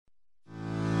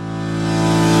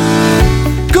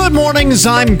mornings,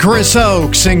 I'm Chris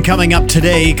Oakes, and coming up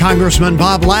today, Congressman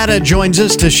Bob Latta joins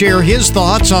us to share his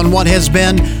thoughts on what has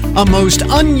been a most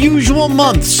unusual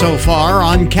month so far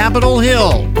on Capitol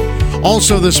Hill.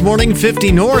 Also this morning,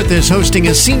 50 North is hosting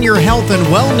a senior health and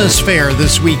wellness fair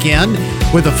this weekend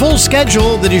with a full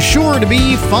schedule that is sure to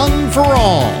be fun for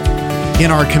all. In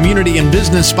our community and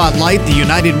business spotlight, the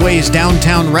United Way's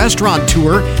downtown restaurant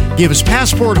tour gives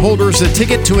passport holders a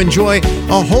ticket to enjoy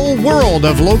a whole world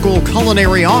of local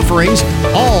culinary offerings,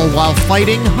 all while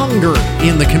fighting hunger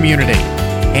in the community.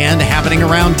 And happening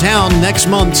around town, next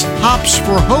month's Hops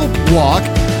for Hope Walk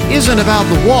isn't about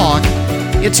the walk,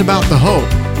 it's about the hope.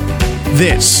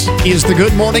 This is the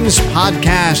Good Mornings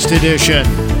Podcast Edition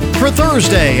for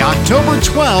Thursday, October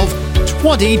 12th,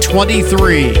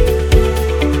 2023.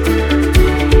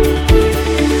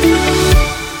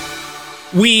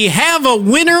 We have a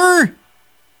winner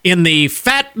in the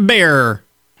Fat Bear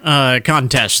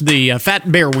contest, the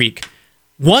Fat Bear Week.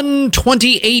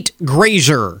 128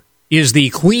 Grazer is the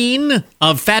queen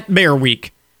of Fat Bear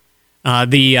Week.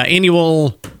 The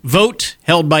annual vote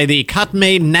held by the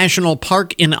Katmai National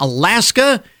Park in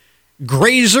Alaska.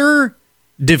 Grazer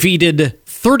defeated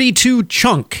 32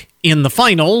 Chunk in the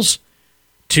finals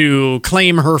to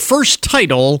claim her first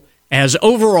title as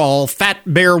overall Fat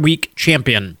Bear Week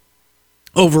champion.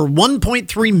 Over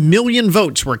 1.3 million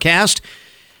votes were cast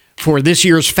for this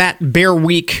year's Fat Bear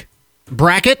Week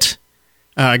bracket.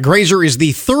 Grazer is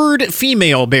the third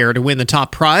female bear to win the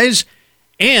top prize,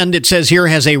 and it says here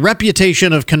has a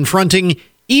reputation of confronting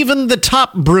even the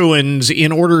top Bruins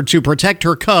in order to protect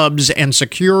her cubs and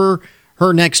secure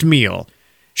her next meal.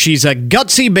 She's a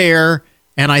gutsy bear,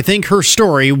 and I think her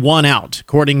story won out,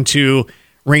 according to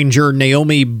Ranger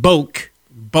Naomi Boak.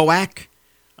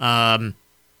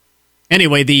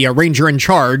 Anyway, the ranger in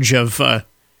charge of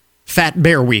Fat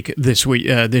Bear Week this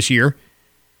year.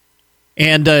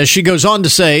 And she goes on to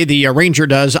say, the ranger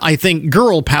does, I think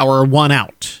girl power won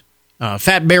out.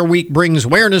 Fat Bear Week brings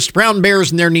awareness to brown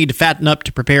bears and their need to fatten up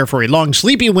to prepare for a long,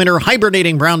 sleepy winter.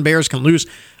 Hibernating brown bears can lose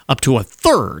up to a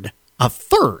third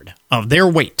of their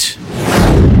weight.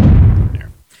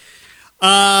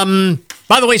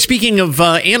 By the way, speaking of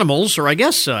animals, or I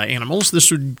guess animals,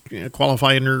 this would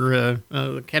qualify under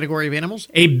the category of animals.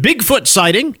 A Bigfoot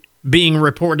sighting being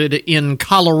reported in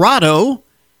Colorado.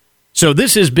 So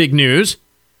this is big news.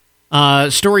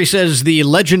 Story says the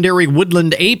legendary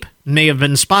woodland ape may have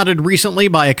been spotted recently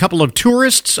by a couple of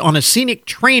tourists on a scenic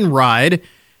train ride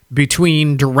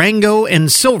between Durango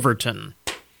and Silverton.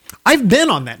 I've been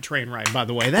on that train ride, by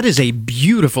the way. That is a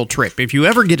beautiful trip if you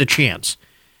ever get a chance.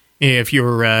 If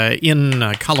you're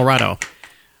in Colorado,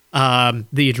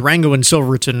 the Durango and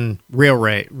Silverton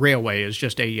Railway is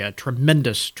just a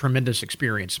tremendous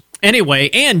experience.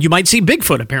 Anyway, and you might see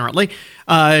Bigfoot, apparently.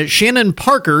 Shannon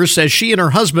Parker says she and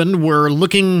her husband were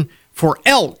looking for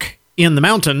elk in the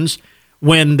mountains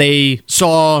when they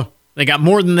got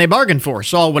more than they bargained for,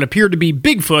 saw what appeared to be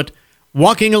Bigfoot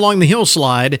walking along the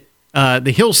hillside,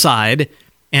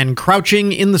 and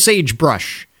crouching in the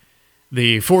sagebrush.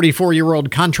 The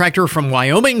 44-year-old contractor from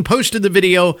Wyoming posted the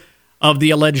video of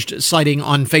the alleged sighting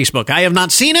on Facebook. I have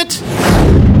not seen it,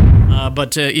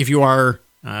 but if you are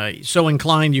so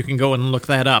inclined, you can go and look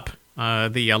that up,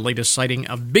 the latest sighting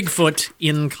of Bigfoot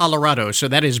in Colorado. So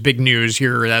that is big news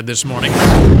here this morning.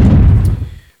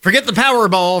 Forget the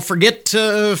Powerball, forget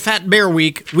Fat Bear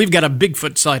Week. We've got a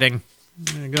Bigfoot sighting.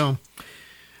 There you go.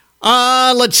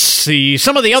 Let's see.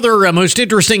 Some of the other most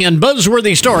interesting and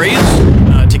buzzworthy stories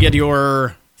to get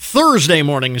your Thursday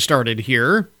morning started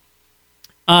here.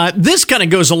 This kind of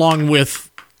goes along with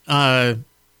the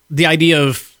idea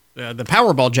of the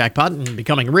Powerball jackpot and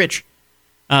becoming rich.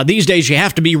 These days, you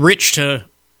have to be rich to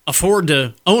afford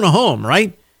to own a home,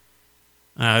 right?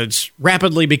 It's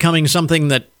rapidly becoming something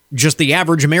that just the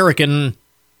average American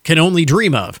can only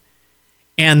dream of.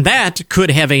 And that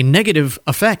could have a negative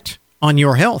effect on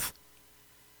your health.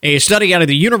 A study out of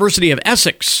the University of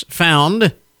Essex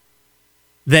found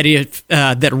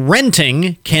that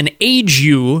renting can age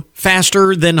you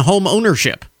faster than home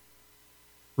ownership.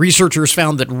 Researchers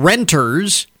found that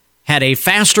renters had a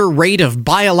faster rate of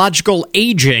biological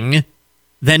aging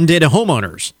than did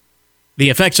homeowners.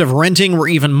 The effects of renting were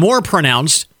even more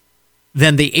pronounced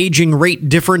than the aging rate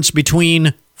difference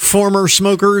between former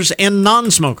smokers and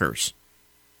non-smokers,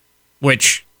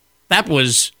 which that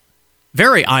was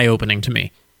very eye-opening to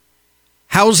me.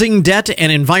 Housing debt and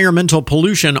environmental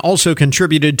pollution also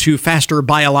contributed to faster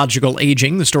biological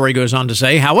aging, the story goes on to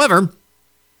say. However,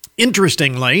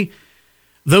 interestingly,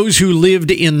 those who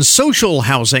lived in social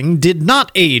housing did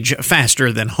not age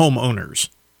faster than homeowners.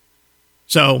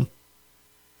 So,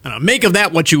 make of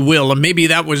that what you will, and maybe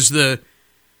that was the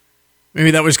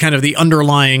Maybe that was kind of the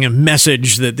underlying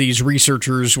message that these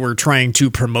researchers were trying to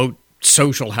promote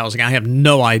social housing. I have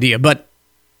no idea. But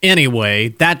anyway,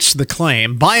 that's the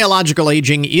claim. Biological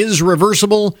aging is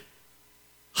reversible,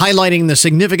 highlighting the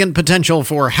significant potential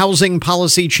for housing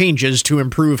policy changes to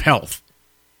improve health,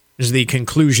 is the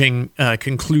conclusion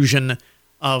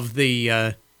of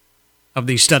the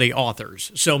study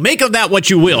authors. So make of that what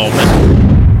you will.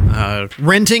 But,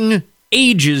 renting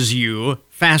ages you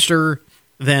faster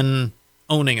than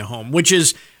owning a home, which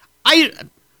is,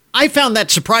 I found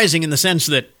that surprising in the sense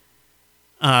that,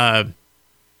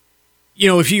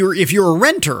 if you're a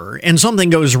renter and something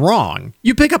goes wrong,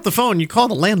 you pick up the phone, you call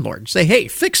the landlord, say, hey,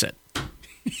 fix it.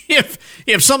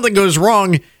 If something goes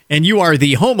wrong and you are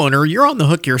the homeowner, you're on the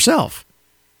hook yourself.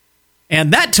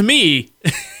 And that, to me,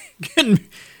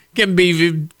 can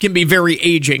be very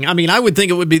aging. I mean, I would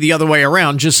think it would be the other way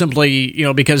around, just simply,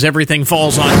 because everything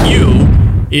falls on you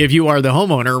if you are the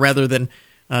homeowner, rather than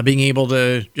being able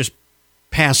to just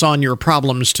pass on your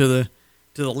problems to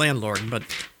the landlord. But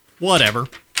whatever.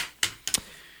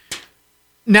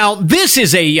 Now, this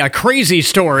is a crazy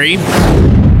story.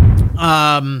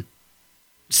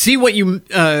 See what you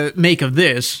make of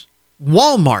this.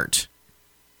 Walmart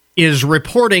is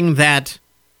reporting that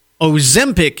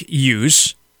Ozempic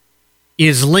use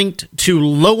is linked to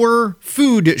lower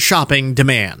food shopping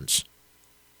demands.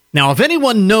 Now, if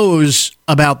anyone knows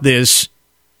about this,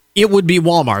 it would be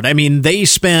Walmart. I mean, they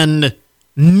spend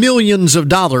millions of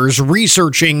dollars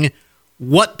researching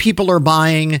what people are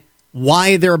buying,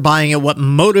 why they're buying it, what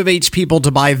motivates people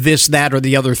to buy this, that, or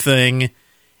the other thing,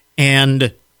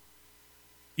 and,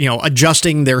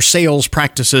 adjusting their sales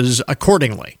practices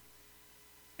accordingly.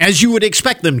 As you would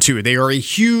expect them to. They are a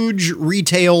huge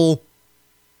retail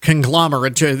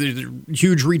conglomerate, a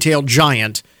huge retail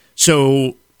giant,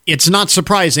 so it's not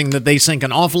surprising that they sink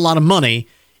an awful lot of money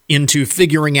into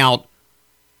figuring out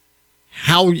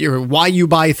why you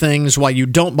buy things, why you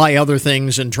don't buy other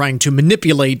things, and trying to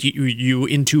manipulate you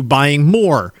into buying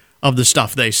more of the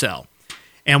stuff they sell.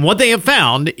 And what they have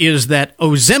found is that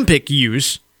Ozempic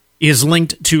use is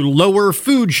linked to lower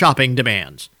food shopping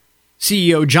demands.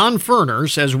 CEO John Furner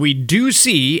says we do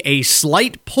see a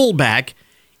slight pullback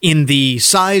in the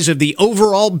size of the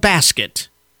overall basket,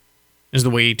 is the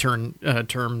way he termed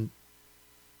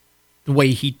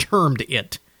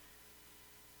it.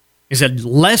 He said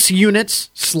less units,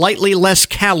 slightly less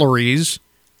calories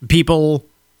people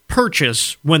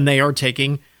purchase when they are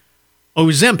taking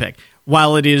Ozempic.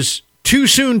 While it is too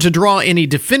soon to draw any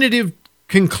definitive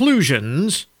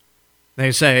conclusions,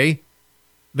 they say,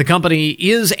 the company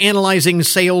is analyzing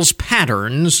sales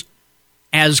patterns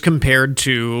as compared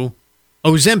to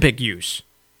Ozempic use.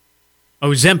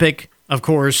 Ozempic, of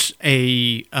course,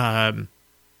 a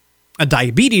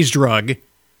diabetes drug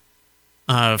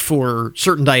for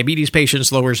certain diabetes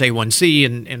patients, lowers A1C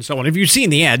and so on. If you've seen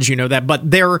the ads, you know that.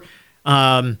 But there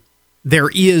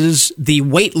is the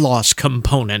weight loss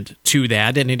component to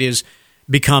that, and it has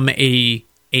become a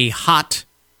hot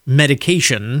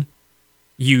medication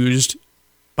used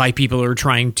by people who are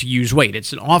trying to use weight.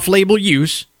 It's an off-label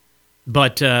use,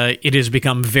 but it has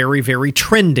become very, very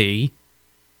trendy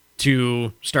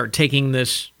to start taking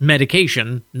this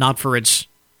medication, not for its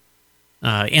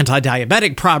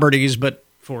anti-diabetic properties, but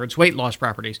for its weight loss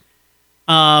properties.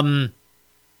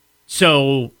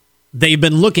 So they've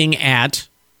been looking at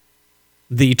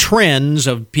the trends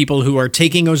of people who are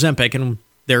taking Ozempic and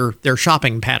their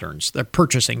shopping patterns, their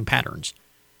purchasing patterns.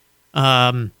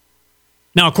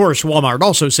 Now, of course, Walmart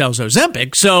also sells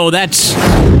Ozempic, so that's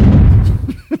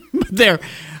they're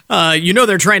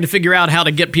trying to figure out how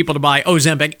to get people to buy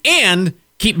Ozempic and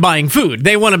keep buying food.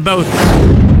 They want both,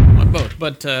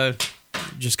 but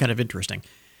just kind of interesting.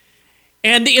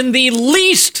 And in the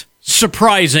least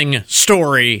surprising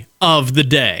story of the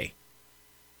day,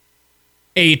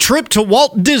 a trip to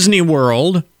Walt Disney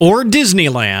World or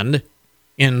Disneyland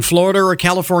in Florida or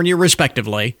California,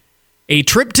 respectively, a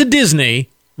trip to Disney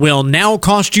will now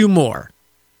cost you more.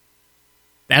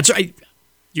 That's right.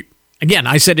 Again,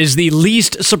 I said is the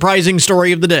least surprising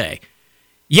story of the day.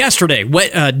 Yesterday,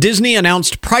 Disney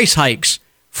announced price hikes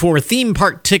for theme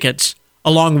park tickets,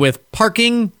 along with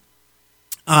parking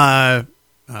cost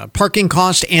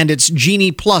and its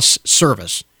Genie Plus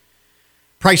service.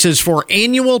 Prices for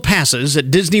annual passes at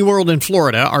Disney World in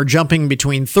Florida are jumping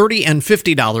between $30 and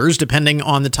 $50, depending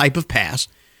on the type of pass.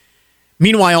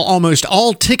 Meanwhile, almost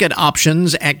all ticket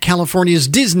options at California's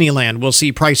Disneyland will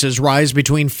see prices rise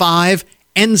between $5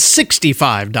 and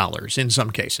 $65 in some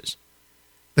cases.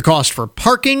 The cost for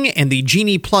parking and the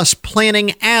Genie Plus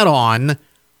planning add-on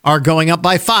are going up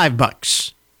by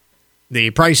 $5. The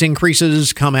price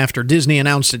increases come after Disney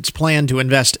announced its plan to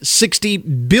invest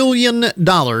 $60 billion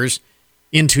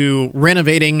into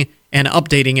renovating and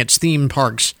updating its theme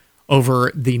parks over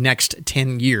the next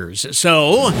 10 years.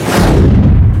 So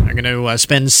they're going to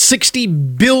spend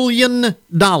 $60 billion in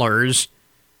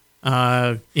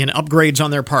upgrades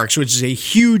on their parks, which is a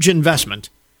huge investment.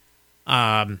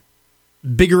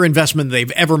 Bigger investment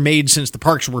they've ever made since the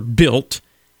parks were built.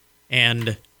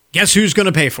 And guess who's going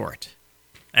to pay for it?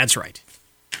 That's right.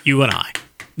 You and I.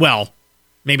 Well,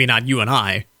 maybe not you and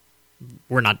I.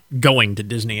 We're not going to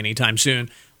Disney anytime soon.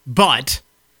 But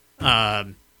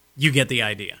you get the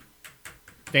idea.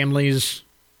 Families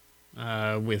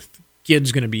with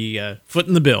kids going to be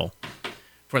footing the bill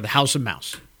for the House of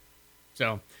Mouse.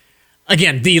 So,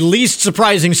 again, the least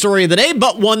surprising story of the day,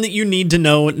 but one that you need to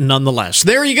know nonetheless.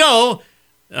 There you go.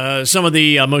 Some of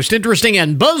the most interesting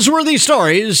and buzzworthy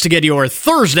stories to get your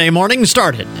Thursday morning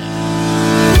started.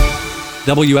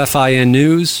 WFIN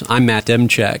News, I'm Matt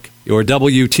Demchek. Your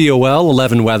WTOL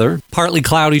 11 weather. Partly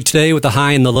cloudy today with a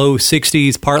high in the low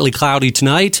 60s. Partly cloudy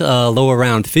tonight, low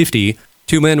around 50.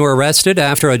 2 men were arrested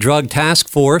after a drug task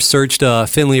force searched a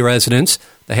Findlay residence.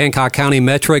 The Hancock County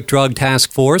Metric Drug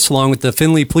Task Force, along with the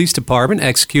Findlay Police Department,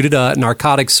 executed a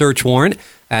narcotics search warrant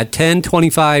at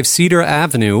 1025 Cedar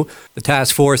Avenue. The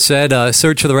task force said a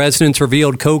search of the residence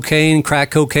revealed cocaine,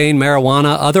 crack cocaine,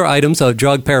 marijuana, other items of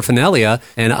drug paraphernalia,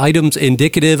 and items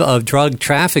indicative of drug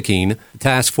trafficking. The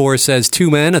task force says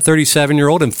 2 men, a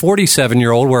 37-year-old and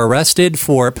 47-year-old, were arrested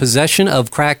for possession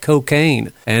of crack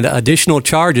cocaine, and additional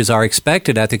charges are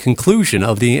expected at the conclusion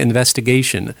of the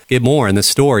investigation. Get more in the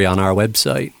story on our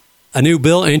website. A new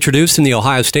bill introduced in the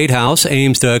Ohio State House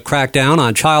aims to crack down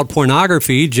on child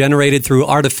pornography generated through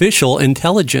artificial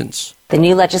intelligence. The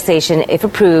new legislation, if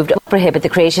approved, will prohibit the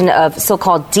creation of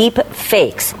so-called deep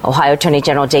fakes. Ohio Attorney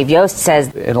General Dave Yost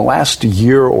says in the last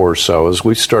year or so, as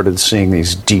we started seeing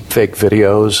these deep fake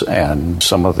videos and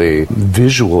some of the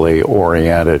visually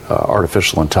oriented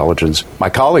artificial intelligence, my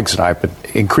colleagues and I have been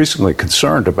increasingly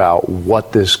concerned about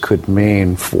what this could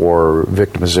mean for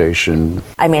victimization.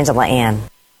 I'm Angela Ann.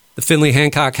 The Findlay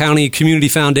Hancock County Community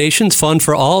Foundation's Fun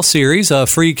for All series of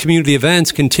free community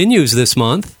events continues this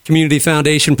month. Community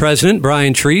Foundation President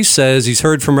Brian Treese says he's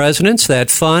heard from residents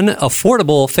that fun,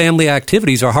 affordable family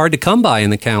activities are hard to come by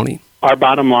in the county. Our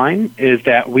bottom line is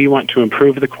that we want to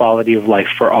improve the quality of life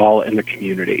for all in the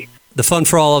community. The Fun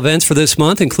for All events for this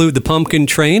month include the Pumpkin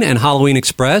Train and Halloween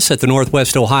Express at the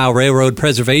Northwest Ohio Railroad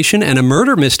Preservation and a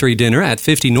murder mystery dinner at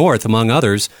 50 North, among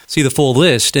others. See the full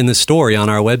list in the story on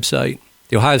our website.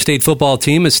 The Ohio State football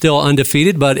team is still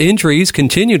undefeated, but injuries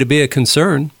continue to be a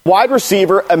concern. Wide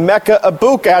receiver Emeka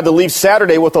Egbuka had to leave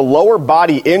Saturday with a lower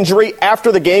body injury.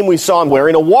 After the game, we saw him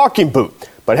wearing a walking boot.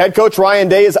 But head coach Ryan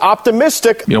Day is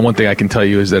optimistic. One thing I can tell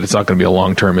you is that it's not going to be a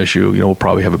long-term issue. We'll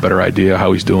probably have a better idea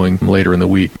how he's doing later in the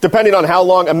week. Depending on how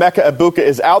long Emeka Egbuka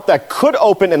is out, that could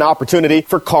open an opportunity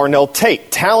for Carnell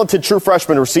Tate, talented true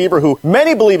freshman receiver who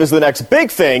many believe is the next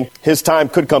big thing. His time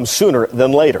could come sooner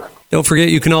than later. Don't forget,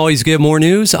 you can always get more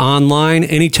news online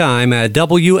anytime at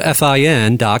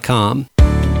WFIN.com.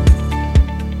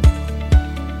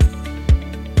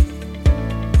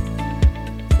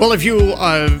 Well, if you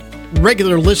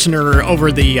regular listener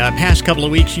over the past couple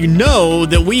of weeks, you know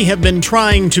that we have been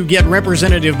trying to get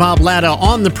Representative Bob Latta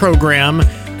on the program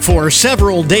for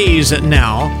several days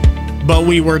now, but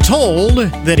we were told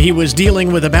that he was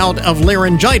dealing with a bout of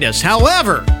laryngitis.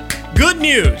 However, good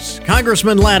news,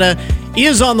 Congressman Latta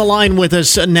is on the line with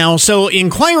us now, so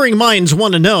inquiring minds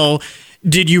want to know,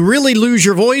 did you really lose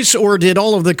your voice, or did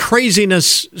all of the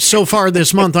craziness so far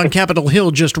this month on Capitol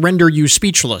Hill just render you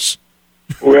speechless?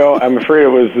 Well, I'm afraid it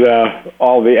was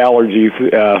all the allergies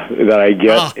that I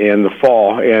get in the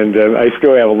fall, and I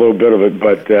still have a little bit of it,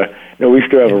 but we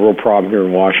still have a real problem here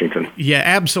in Washington. Yeah,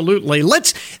 absolutely.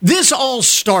 This all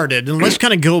started, and let's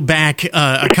kind of go back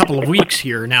a couple of weeks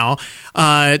here now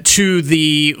to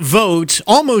the vote,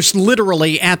 almost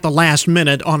literally at the last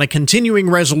minute, on a continuing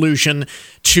resolution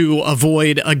to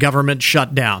avoid a government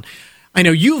shutdown. I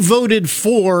know you voted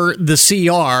for the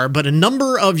CR, but a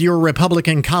number of your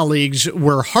Republican colleagues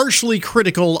were harshly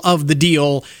critical of the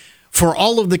deal for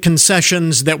all of the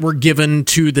concessions that were given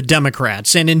to the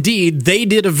Democrats. And indeed, they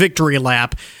did a victory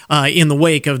lap in the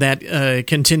wake of that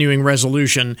continuing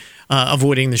resolution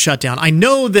avoiding the shutdown. I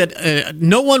know that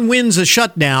no one wins a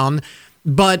shutdown,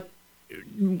 but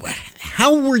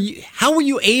how were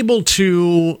you able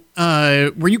to,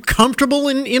 were you comfortable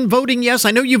in voting yes?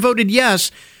 I know you voted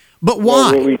yes. But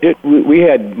why? Well, we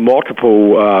had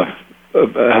multiple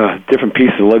different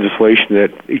pieces of legislation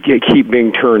that keep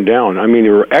being turned down. I mean,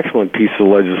 there were excellent pieces of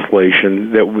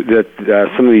legislation that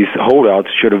some of these holdouts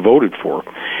should have voted for,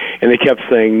 and they kept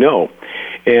saying no.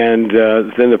 And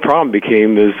then the problem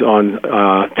became is on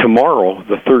tomorrow,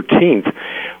 the 13th,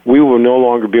 we will no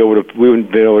longer we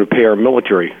wouldn't be able to pay our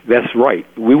military. That's right.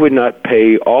 We would not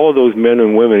pay all of those men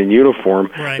and women in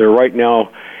uniform. Right. They're right now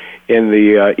in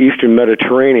the Eastern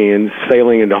Mediterranean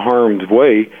sailing into harm's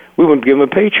way. We wouldn't give them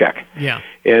a paycheck. Yeah.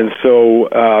 And so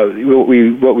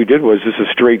what we did was just a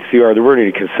straight CR. There weren't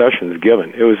any concessions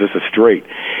given. It was just a straight.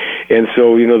 And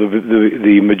so,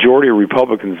 the majority of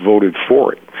Republicans voted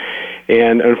for it.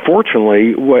 And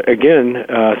unfortunately,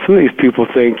 some of these people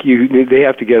think they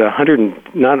have to get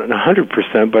not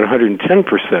 100%, but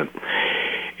 110%.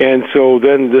 And so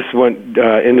then this went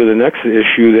into the next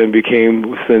issue. Then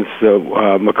became, since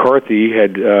McCarthy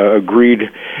had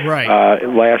agreed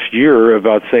last year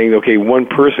about saying, okay, one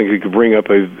person could bring up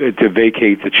to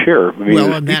vacate the chair,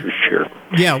 the speaker's chair.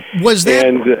 Yeah, was that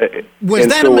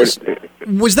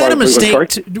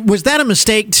a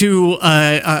mistake to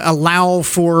allow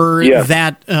for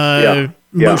that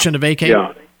motion to vacate?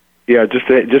 Yeah, just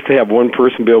to have one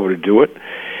person be able to do it.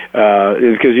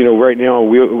 Because right now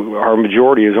our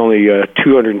majority is only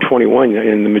 221,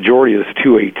 and the majority is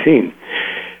 218.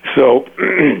 So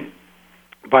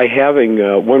by having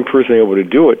one person able to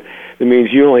do it, it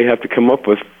means you only have to come up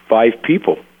with 5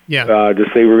 people to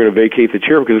say we're going to vacate the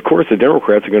chair, because of course the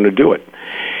Democrats are going to do it.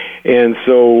 And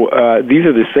so these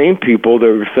are the same people that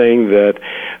were saying that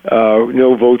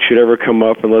no vote should ever come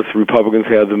up unless the Republicans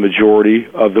have the majority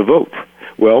of the votes.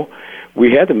 Well,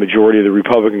 we had the majority of the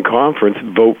Republican conference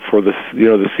vote for the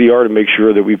CR to make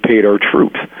sure that we paid our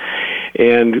troops.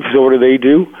 And so what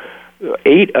do?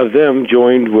 8 of them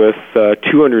joined with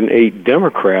 208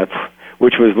 Democrats,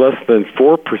 which was less than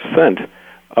 4%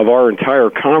 of our entire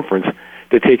conference,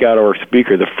 to take out our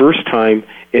speaker, the first time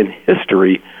in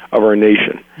history of our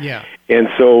nation. Yeah. And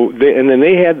so, then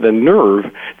they had the nerve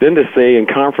then to say in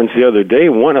conference the other day,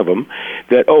 one of them,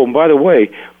 that, by the way,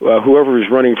 whoever is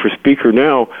running for speaker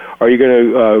now, are you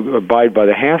going to abide by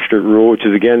the Hastert rule, which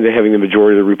is, again, having the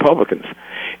majority of the Republicans?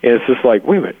 And it's just like,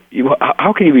 wait a minute,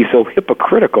 how can you be so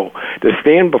hypocritical to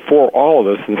stand before all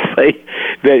of us and say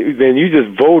that then you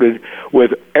just voted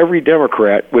with every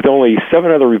Democrat with only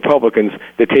 7 other Republicans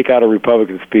to take out a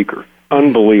Republican speaker?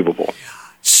 Unbelievable.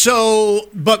 So,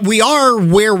 but we are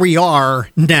where we are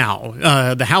now.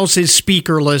 The House is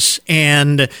speakerless,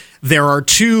 and there are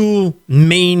 2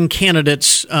 main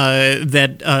candidates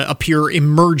that appear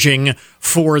emerging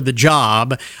for the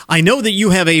job. I know that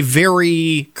you have a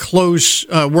very close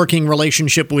working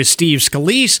relationship with Steve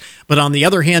Scalise, but on the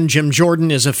other hand, Jim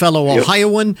Jordan is a fellow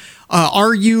Ohioan.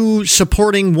 Are you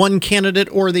supporting one candidate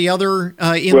or the other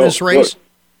in this race?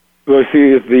 Well,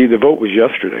 see, the vote was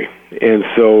yesterday, and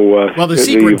so the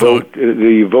secret vote.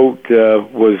 The vote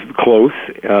was close.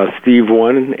 Steve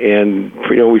won, and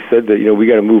we said that we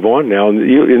got to move on now, and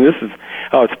this is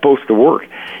how it's supposed to work.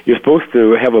 You're supposed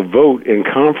to have a vote in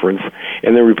conference,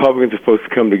 and then Republicans are supposed to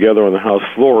come together on the House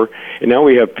floor. And now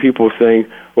we have people saying,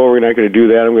 "Well, we're not going to do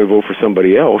that. I'm going to vote for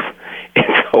somebody else."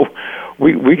 And so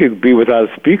we could be without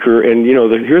a speaker, and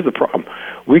here's the problem.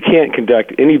 We can't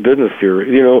conduct any business here.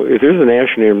 If there's a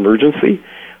national emergency,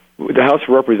 the House of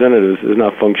Representatives is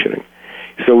not functioning.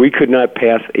 So we could not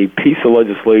pass a piece of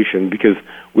legislation because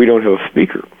we don't have a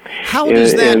speaker. How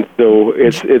does that? And so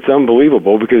it's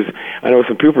unbelievable, because I know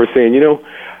some people are saying,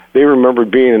 they remembered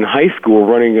being in high school,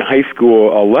 running high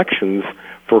school elections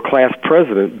for class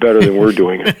president better than we're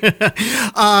doing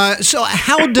it. So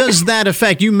how does that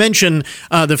affect? You mentioned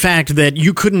the fact that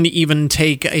you couldn't even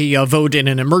take a vote in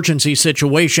an emergency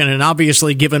situation, and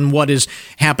obviously given what has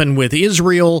happened with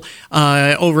Israel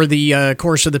over the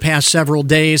course of the past several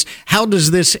days, how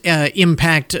does this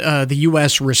impact the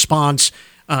U.S. response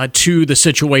to the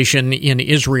situation in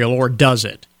Israel, or does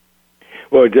it?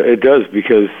 Well, it does,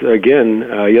 because, again,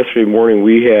 yesterday morning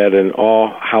we had an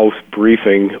all-house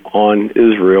briefing on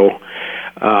Israel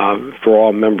for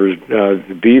all members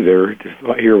to be there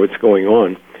to hear what's going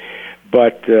on.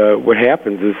 But what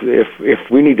happens is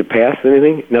if we need to pass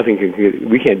anything,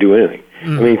 we can't do anything.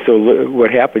 Mm-hmm. I mean, so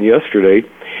what happened yesterday,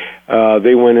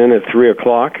 they went in at 3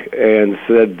 o'clock and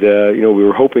said, we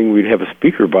were hoping we'd have a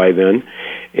speaker by then,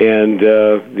 and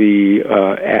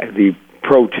the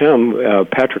pro tem,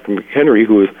 Patrick McHenry,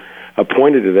 who was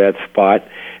appointed to that spot,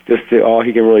 all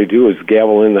he can really do is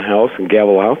gavel in the House and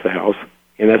gavel out the House,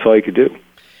 and that's all he could do.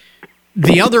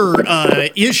 The other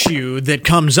issue that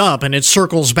comes up, and it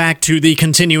circles back to the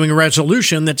continuing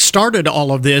resolution that started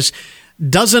all of this,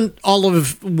 doesn't all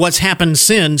of what's happened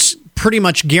since pretty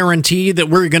much guarantee that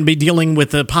we're going to be dealing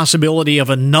with the possibility of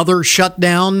another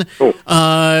shutdown?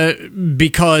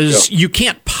 Because you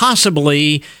can't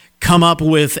possibly come up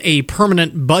with a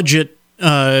permanent budget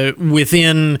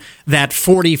within that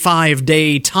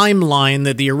 45-day timeline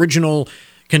that the original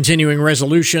continuing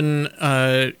resolution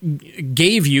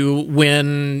gave you,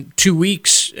 when 2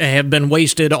 weeks have been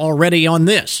wasted already on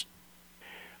this.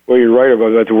 Well, you're right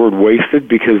about the word wasted,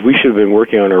 because we should have been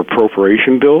working on our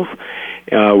appropriation bills.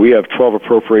 We have 12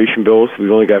 appropriation bills.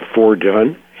 We've only got 4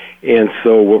 done. And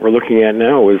so what we're looking at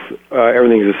now is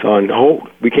everything's just on hold.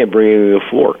 We can't bring anything to the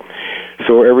floor.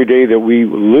 So every day that we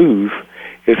lose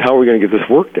is how we're going to get this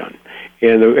work done.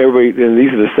 And and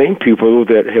these are the same people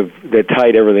that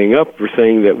tied everything up for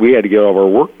saying that we had to get all of our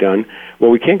work done. Well,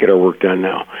 we can't get our work done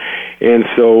now. And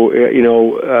so,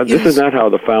 this is not how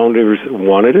the founders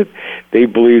wanted it. They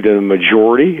believed in a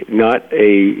majority, not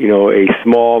a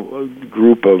small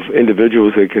group of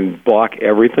individuals that can block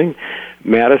everything.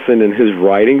 Madison in his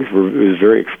writings was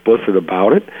very explicit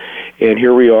about it. And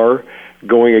here we are,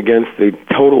 going against the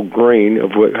total grain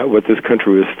of what this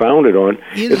country was founded on.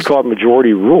 It's called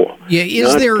majority rule. Yeah,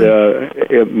 the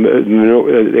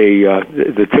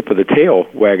tip of the tail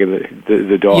wagging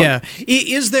the dog? Yeah,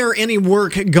 is there any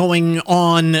work going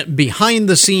on behind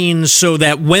the scenes so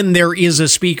that when there is a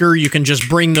speaker, you can just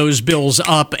bring those bills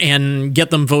up and get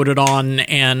them voted on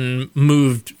and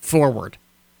moved forward?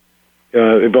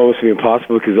 It'd almost be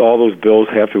impossible, because all those bills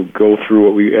have to go through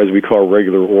what we call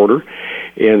regular order.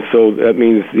 And so that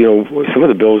means, some of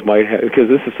the bills might have, because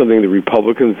this is something the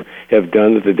Republicans have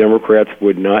done that the Democrats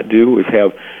would not do, is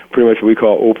have pretty much what we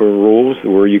call open rules,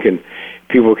 where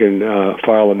people can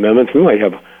file amendments. We might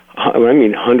have,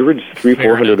 hundreds,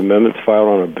 300-400 amendments filed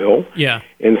on a bill. Yeah.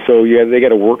 And so, they got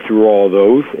to work through all of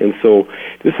those. And so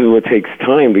this is what takes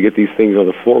time to get these things on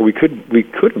the floor. We could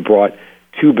have brought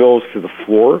 2 bills to the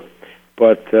floor,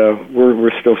 but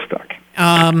we're still stuck.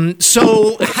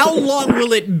 So how long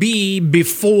will it be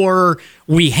before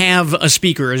we have a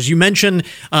speaker? As you mentioned,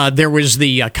 there was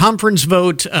the conference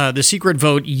vote, the secret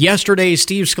vote yesterday.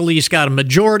 Steve Scalise got a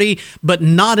majority, but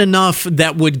not enough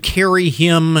that would carry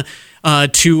him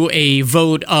to a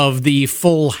vote of the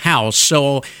full House.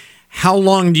 So how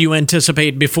long do you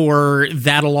anticipate before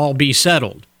that'll all be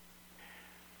settled?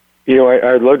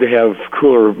 I'd love to have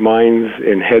cooler minds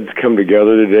and heads come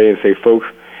together today and say, folks,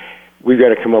 we've got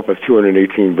to come up with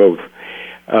 218 votes.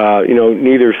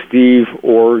 Neither Steve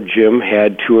or Jim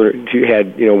had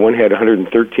one had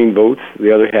 113 votes,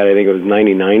 the other had, I think it was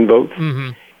 99 votes.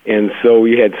 Mm-hmm. And so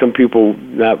you had some people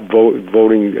not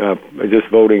voting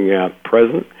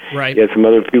present. Right. You had some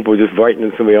other people just writing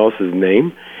in somebody else's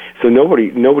name. So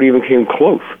nobody even came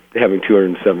close to having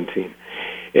 217.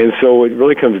 And so it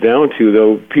really comes down to,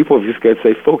 though, people have just got to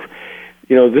say, folks,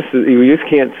 you just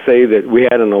can't say that we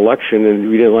had an election and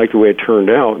we didn't like the way it turned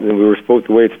out, and the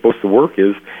way it's supposed to work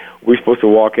is we're supposed to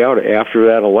walk out after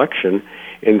that election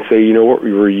and say, you know what,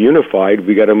 we were unified,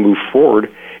 we got to move forward,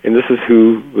 and this is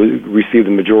who received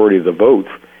the majority of the votes,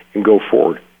 and go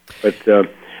forward. But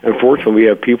unfortunately, we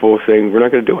have people saying we're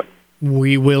not going to do it.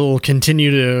 We will continue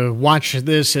to watch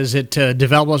this as it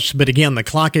develops, but again, the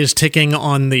clock is ticking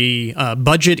on the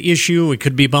budget issue. It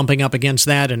could be bumping up against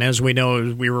that, and as we know,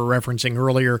 as we were referencing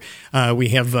earlier, we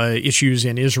have issues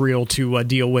in Israel to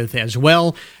deal with as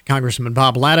well. Congressman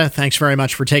Bob Latta, thanks very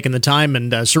much for taking the time,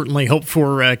 and certainly hope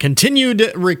for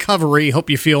continued recovery.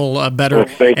 Hope you feel better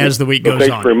as the week goes on.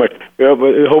 Thanks very much. Yeah,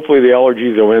 but hopefully the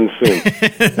allergies will end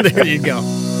soon. There you go.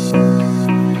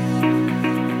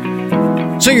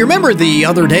 So you remember the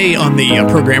other day on the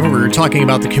program, we were talking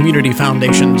about the Community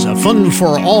Foundation's Fun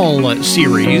for All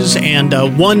series, and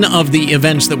one of the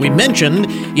events that we mentioned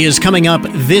is coming up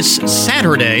this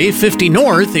Saturday. 50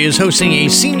 North is hosting a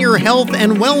senior health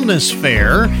and wellness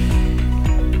fair,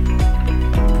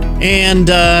 and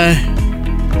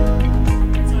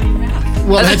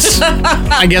well,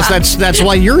 I guess that's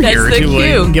why you're here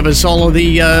to give us all of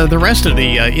the rest of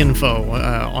the info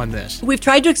on this. We've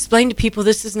tried to explain to people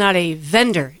this is not a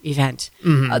vendor event.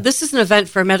 Mm-hmm. This is an event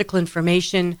for medical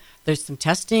information. There's some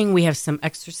testing. We have some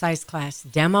exercise class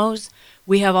demos.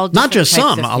 We have all different not just types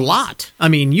some, of a things. lot. I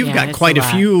mean, you've got quite a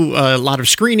few, a lot of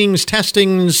screenings,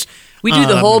 testings. We do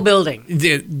the whole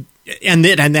building. And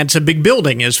that's a big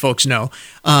building, as folks know.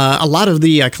 A lot of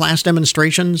the class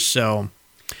demonstrations, So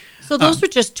those are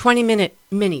just 20-minute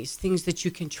minis, things that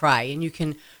you can try. And you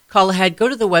can call ahead, go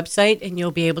to the website, and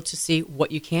you'll be able to see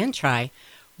what you can try.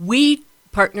 We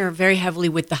partner very heavily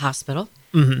with the hospital,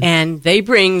 mm-hmm. and they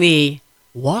bring the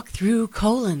walk-through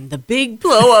colon, the big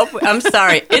blow-up. I'm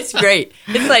sorry. It's great.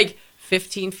 It's like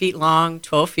 15 feet long,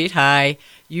 12 feet high.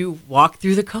 You walk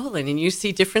through the colon and you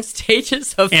see different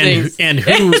stages of things. And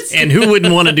who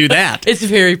wouldn't want to do that? It's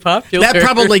very popular. That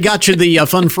probably got you the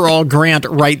Fun for All grant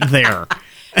right there.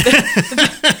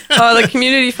 The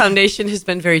Community Foundation has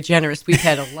been very generous. We've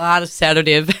had a lot of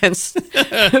Saturday events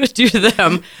due to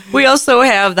them. We also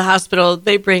have the hospital.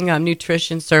 They bring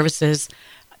nutrition services.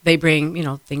 They bring,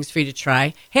 things for you to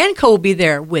try. Hanco will be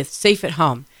there with Safe at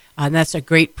Home. And that's a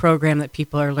great program that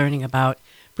people are learning about.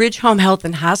 Bridge Home Health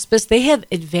and Hospice, they have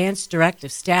advanced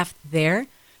directive staff there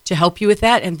to help you with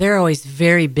that, and they're always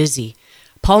very busy.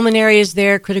 Pulmonary is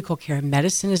there. Critical care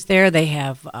medicine is there. They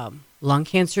have lung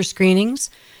cancer screenings.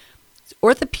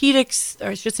 Orthopedics,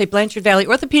 or I should say Blanchard Valley,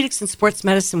 Orthopedics and Sports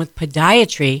Medicine with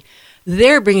Podiatry,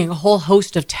 they're bringing a whole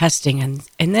host of testing, and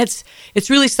it's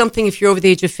really something if you're over the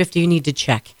age of 50 you need to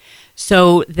check.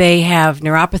 So they have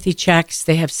neuropathy checks,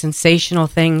 they have sensational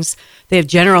things, they have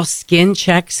general skin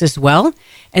checks as well,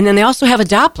 and then they also have a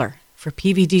Doppler for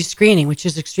PVD screening, which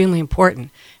is extremely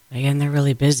important. Again, they're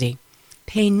really busy.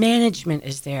 Pain management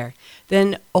is there.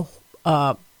 Then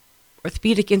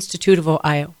Orthopedic Institute of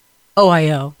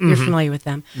OIO, you're familiar with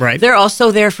them. Right. They're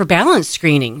also there for balance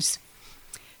screenings.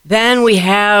 Then we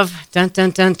have,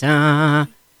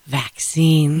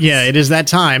 vaccines. Yeah, it is that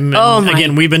time. And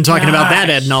again, we've been talking about that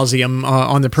ad nauseum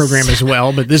on the program as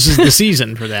well, but this is the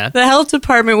season for that. The health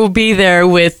department will be there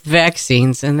with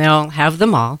vaccines, and they'll have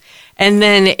them all. And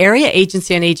then Area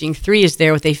Agency on Aging 3 is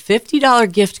there with a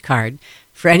 $50 gift card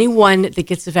for anyone that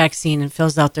gets a vaccine and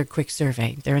fills out their quick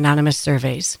survey, their anonymous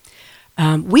surveys.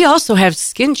 We also have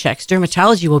skin checks.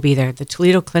 Dermatology will be there. The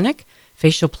Toledo Clinic,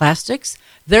 facial plastics.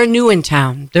 They're new in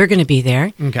town. They're going to be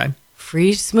there. Okay.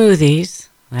 Free smoothies.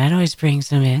 That always brings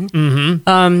them in.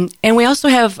 Mm-hmm. And we also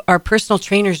have our personal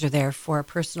trainers are there for our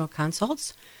personal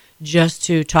consults, just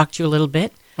to talk to you a little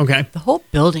bit. Okay. The whole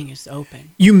building is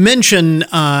open. You mentioned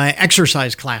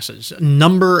exercise classes,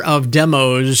 number of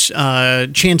demos,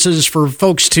 chances for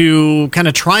folks to kind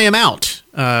of try them out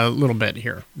a little bit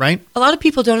here, right? A lot of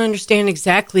people don't understand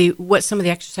exactly what some of the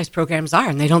exercise programs are,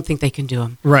 and they don't think they can do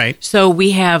them. Right. So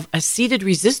we have a seated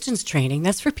resistance training.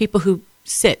 That's for people who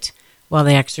sit while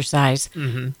they exercise.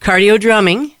 Mm-hmm. Cardio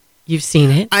drumming. You've seen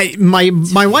it.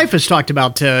 My wife has talked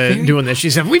about doing this. She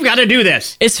said, we've got to do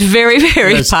this. It's very,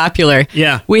 very popular.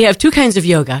 Yeah. We have two kinds of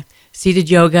yoga, seated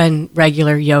yoga and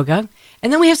regular yoga.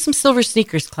 And then we have some silver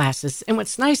sneakers classes. And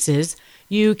what's nice is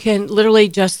you can literally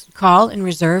just call and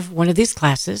reserve one of these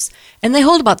classes. And they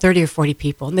hold about 30 or 40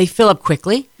 people. And they fill up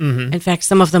quickly. Mm-hmm. In fact,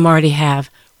 some of them already have.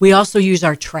 We also use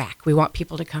our track. We want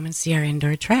people to come and see our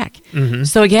indoor track. Mm-hmm.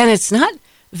 So again, it's not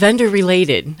vendor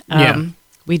related.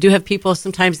 We do have people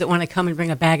sometimes that want to come and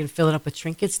bring a bag and fill it up with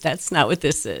trinkets. That's not what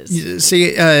this is. See,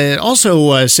 it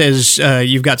also says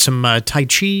you've got some Tai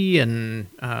Chi and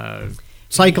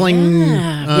cycling.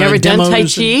 Yeah. Have you ever done Tai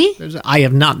Chi? I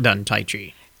have not done Tai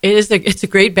Chi. It's a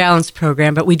great balance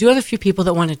program, but we do have a few people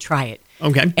that want to try it.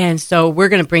 Okay. And so we're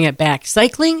going to bring it back.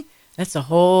 Cycling, that's a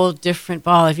whole different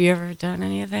ball. Have you ever done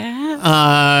any of that?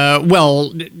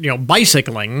 Well,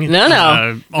 bicycling.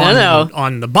 No.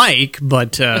 On the bike,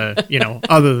 but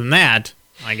other than that,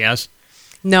 I guess.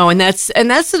 No, and that's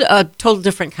a total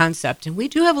different concept. And we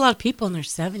do have a lot of people in their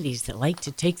 70s that like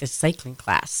to take the cycling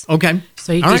class. Okay.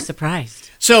 So you'd be surprised.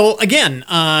 So again,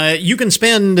 you can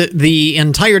spend the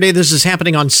entire day. This is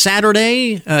happening on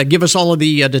Saturday. Give us all of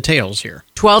the details here.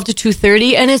 12 to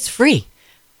 2:30, and it's free.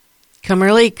 Come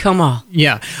early, come all.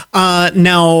 Yeah.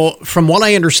 Now, from what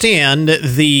I understand,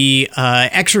 the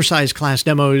exercise class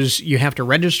demos, you have to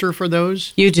register for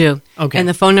those? You do. Okay. And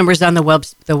the phone number's on the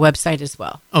website as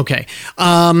well. Okay.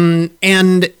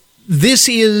 And this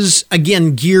is,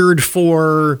 again, geared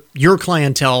for your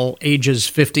clientele, ages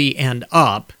 50 and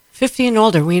up. 50 and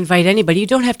older. We invite anybody. You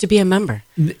don't have to be a member.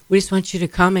 We just want you to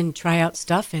come and try out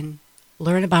stuff and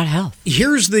learn about health.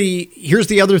 Here's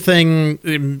the other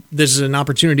thing. This is an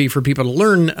opportunity for people to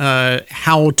learn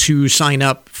how to sign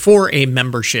up for a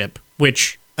membership,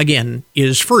 which, again,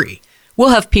 is free. We'll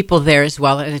have people there as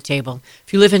well at a table.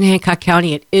 If you live in Hancock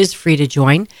County, it is free to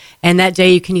join. And that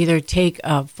day you can either take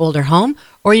a folder home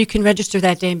or you can register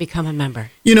that day and become a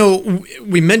member.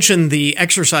 We mentioned the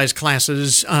exercise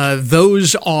classes. You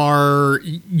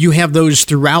have those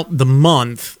throughout the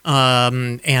month,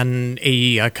 and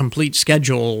a complete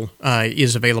schedule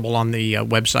is available on the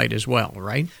website as well,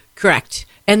 right? Correct.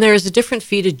 And there is a different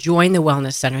fee to join the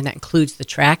Wellness Center, and that includes the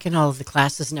track and all of the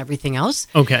classes and everything else.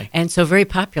 Okay. And so very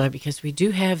popular because we do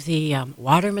have the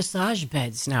water massage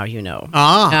beds now,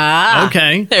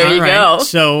 okay. There all you right. go.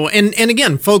 So, and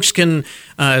again, folks can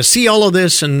see all of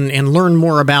this and learn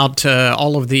more about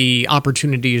all of the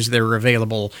opportunities that are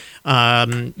available,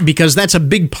 because that's a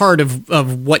big part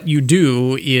of what you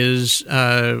do is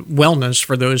wellness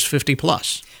for those 50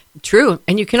 plus. True.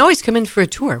 And you can always come in for a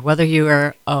tour, whether you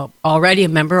are already a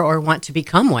member or want to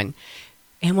become one.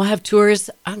 And we'll have tours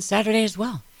on Saturday as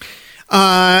well.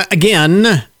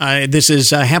 Again, this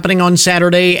is happening on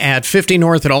Saturday at 50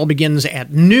 North. It all begins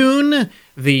at noon.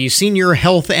 The Senior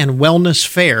Health and Wellness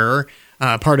Fair,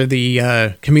 part of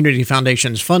the Community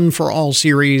Foundation's Fun for All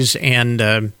series,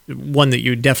 and one that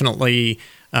you definitely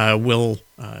will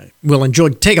enjoy,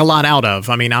 take a lot out of.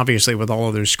 I mean, obviously, with all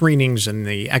of those screenings and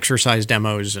the exercise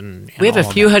demos, and we have a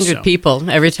few hundred people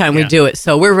every time we do it,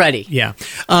 so we're ready. Yeah,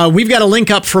 we've got a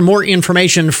link up for more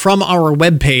information from our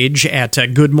webpage at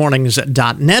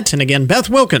goodmornings.net. And again, Beth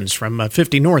Wilkins from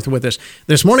 50 North with us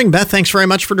this morning. Beth, thanks very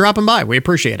much for dropping by. We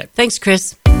appreciate it. Thanks,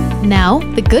 Chris. Now,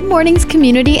 the Good Mornings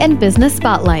Community and Business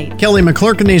Spotlight. Kelly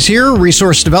McClurkin is here,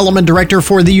 Resource Development Director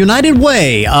for the United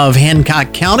Way of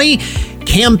Hancock County.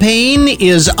 Campaign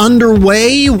is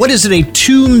underway. What is it, a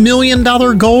 $2 million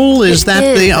goal? Is that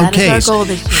our goal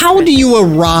this year. How do you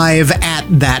arrive at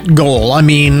that goal? I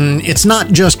mean, it's not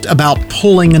just about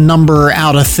pulling a number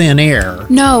out of thin air.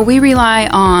 No, we rely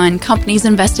on companies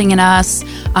investing in us,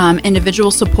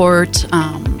 individual support,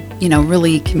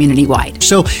 really community-wide.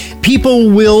 So people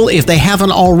will, if they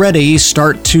haven't already,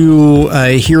 start to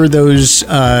hear those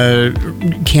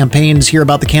campaigns, hear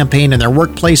about the campaign in their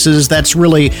workplaces. That's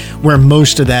really where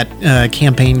most of that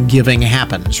campaign giving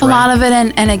happens, right? A lot of it,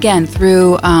 and again,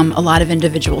 through a lot of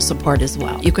individual support as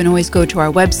well. You can always go to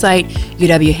our website,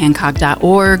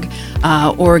 uwhancock.org,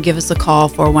 or give us a call,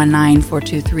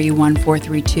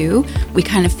 419-423-1432. We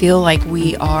kind of feel like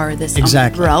we are this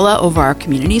umbrella over our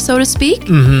community, so to speak.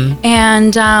 Mm-hmm.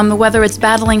 And whether it's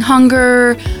battling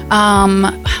hunger,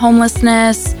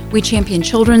 homelessness, we champion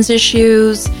children's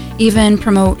issues, even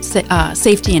promote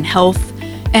safety and health.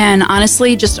 And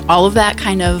honestly, just all of that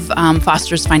kind of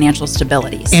fosters financial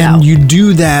stability. So. And you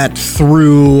do that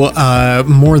through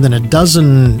more than a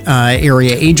dozen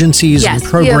area agencies and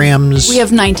programs. We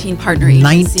have 19 partner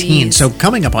agencies. 19. So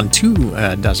coming up on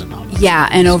 2 dozen almost. Yeah,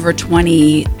 and over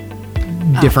 20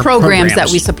 different programs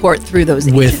that we support through those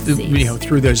agencies.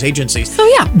 Through those agencies. So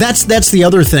yeah, that's the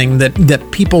other thing that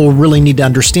people really need to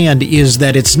understand is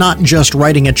that it's not just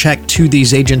writing a check to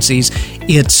these agencies;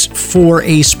 it's for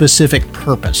a specific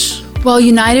purpose. Well,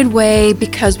 United Way,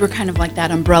 because we're kind of like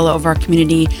that umbrella of our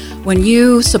community. When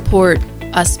you support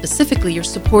us specifically, you're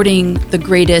supporting the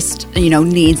greatest,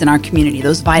 needs in our community,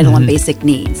 those vital and basic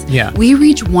needs. Yeah. We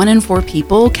reach 1 in 4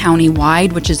 people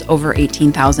countywide, which is over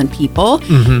 18,000 people.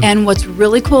 Mm-hmm. And what's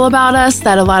really cool about us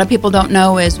that a lot of people don't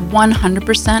know is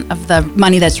 100% of the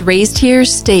money that's raised here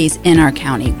stays in our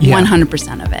county. Yeah.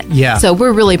 100% of it. Yeah. So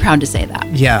we're really proud to say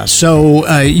that. Yeah. So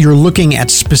you're looking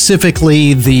at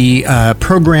specifically the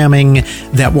programming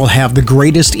that will have the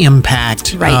greatest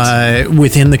impact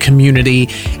within the community.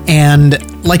 And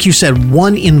like you said,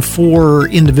 1 in 4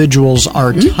 individuals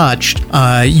are touched.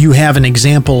 You have an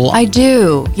example. I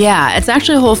do. Yeah, it's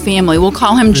actually a whole family. We'll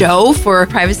call him Joe for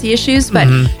privacy issues, but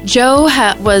Joe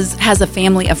has a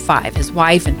family of 5, his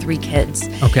wife and 3 kids.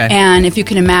 Okay. And if you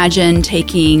can imagine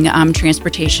taking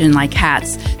transportation like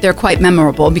hats, they're quite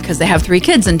memorable because they have 3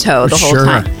 kids in tow the whole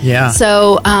time. Yeah.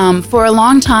 So for a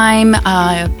long time,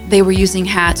 they were using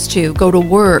hats to go to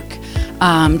work.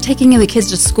 Taking the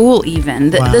kids to school even.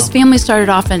 This family started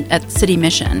off at City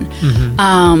Mission.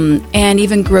 And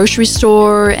even grocery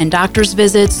store and doctor's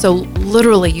visits, so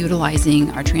literally utilizing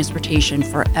our transportation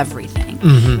for everything.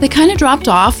 They kind of dropped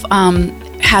off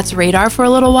Hat's radar for a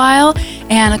little while,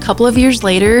 and a couple of years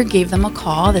later gave them a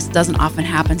call. This doesn't often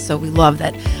happen, so we love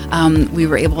that we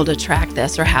were able to track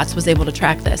this, or Hats was able to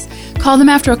track this. Called them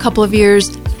after a couple of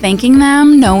years, thanking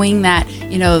them, knowing that,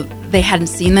 they hadn't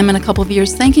seen them in a couple of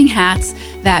years, thanking Hats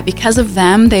that because of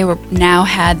them, they now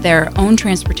had their own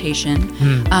transportation,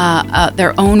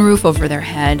 their own roof over their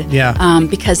head,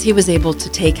 because he was able to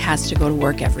take Hats to go to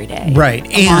work every day. Right.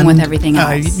 Along with everything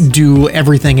else. Do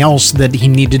everything else that he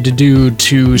needed to do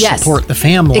to support the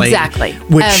family. Exactly.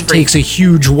 Which takes a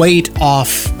huge weight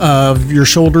off of your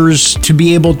shoulders to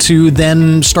be able to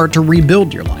then start to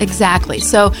rebuild your life. Exactly.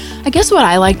 So I guess what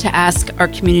I like to ask our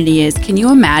community is, can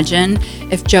you imagine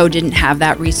if Joe didn't have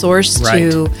that resource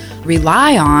to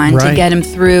rely on to get him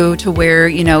through to where,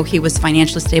 he was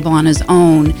financially stable on his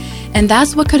own? And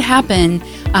that's what could happen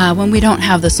when we don't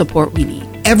have the support we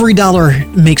need. every dollar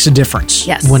makes a difference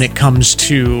Yes. when it comes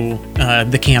to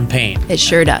the campaign. It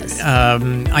sure does.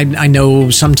 I know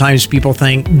sometimes people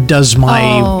think, does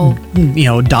my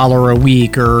dollar a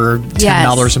week or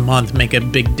 $10 a month make a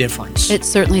big difference? It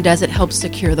certainly does. It helps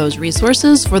secure those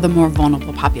resources for the more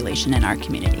vulnerable population in our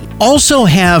community. Also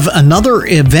have another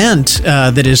event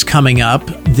that is coming up,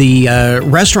 the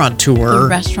restaurant tour. The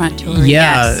restaurant tour,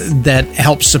 yeah, yes. that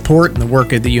helps support the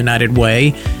work of the United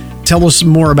Way. Tell us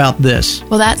more about this.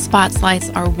 Well, that spotlights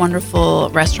our wonderful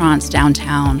restaurants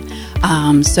downtown.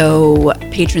 So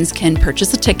patrons can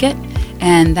purchase a ticket,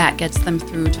 and that gets them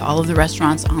through to all of the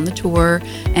restaurants on the tour,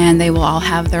 and they will all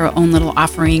have their own little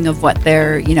offering of what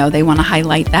they want to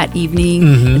highlight that evening.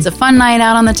 Mm-hmm. It's a fun night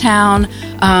out on the town.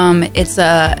 It's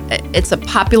a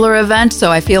popular event,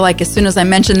 so I feel like as soon as I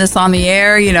mention this on the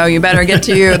air, you better get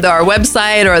to our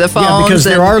website or the phones. Yeah, because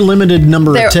there are limited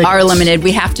number of tickets. There are limited.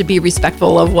 We have to be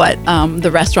respectful of what the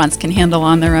restaurants can handle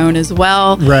on their own as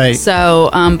well. Right.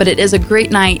 So, but it is a great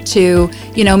night to,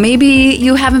 maybe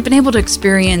you haven't been able to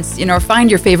experience, or find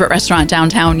your favorite restaurant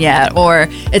downtown yet, or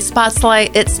it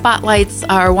spotlights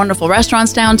our wonderful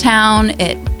restaurants downtown.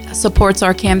 It supports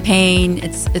our campaign.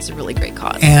 It's a really great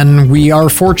cause. And we are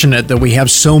fortunate that we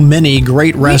have so many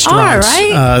great restaurants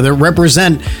that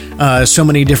represent so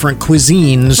many different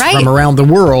cuisines from around the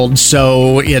world.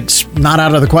 So it's not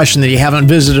out of the question that you haven't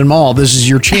visited them all. This is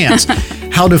your chance.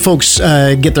 How do folks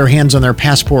get their hands on their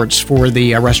passports for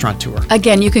the restaurant tour?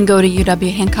 Again, you can go to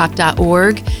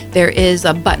uwhancock.org. There is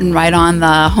a button right on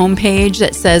the homepage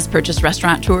that says Purchase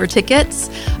Restaurant Tour Tickets,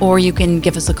 or you can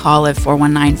give us a call at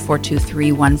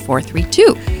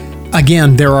 419-423-1432.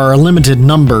 Again, there are limited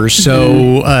numbers,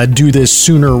 so do this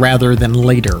sooner rather than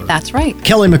later. That's right.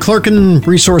 Kelly McClurkin,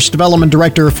 Resource Development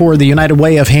Director for the United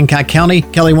Way of Hancock County.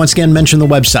 Kelly, once again, mention the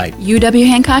website.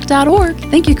 uwhancock.org.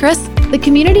 Thank you, Chris. The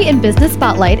Community and Business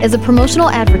Spotlight is a promotional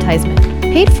advertisement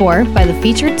paid for by the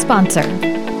featured sponsor.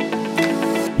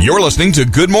 You're listening to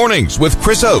Good Mornings with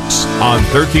Chris Oakes on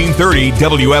 1330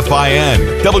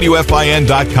 WFIN,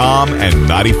 WFIN.com, and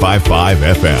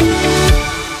 95.5 FM.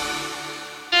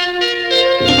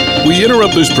 We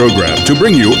interrupt this program to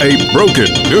bring you a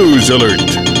broken news alert.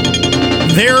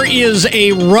 There is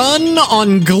a run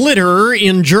on glitter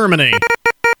in Germany.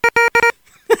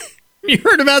 You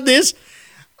heard about this?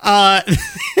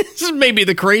 This is maybe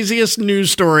the craziest news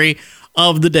story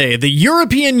of the day. The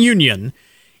European Union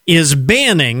is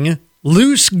banning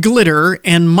loose glitter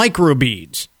and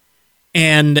microbeads.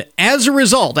 And as a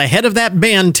result, ahead of that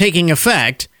ban taking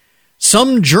effect,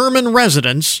 some German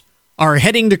residents are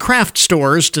heading to craft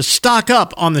stores to stock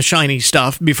up on the shiny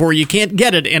stuff before you can't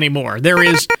get it anymore.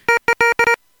 There's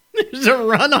a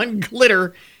run on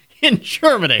glitter in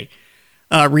Germany.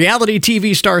 Reality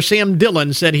TV star Sam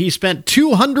Dillon said he spent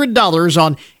 $200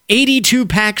 on 82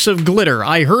 packs of glitter.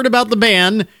 I heard about the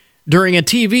ban during a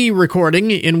TV recording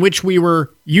in which we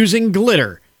were using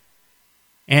glitter.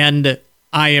 And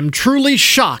I am truly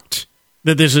shocked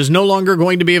that this is no longer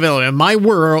going to be available.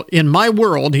 In my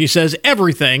world, he says,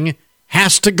 everything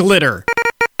has to glitter.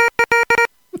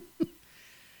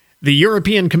 The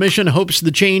European Commission hopes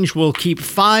the change will keep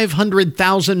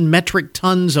 500,000 metric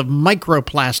tons of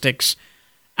microplastics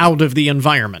out of the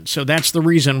environment. So that's the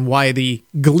reason why the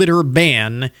glitter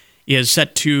ban is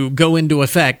set to go into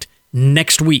effect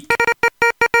next week.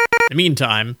 In the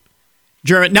meantime,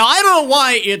 Germany. Now, I don't know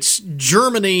why it's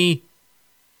Germany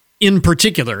in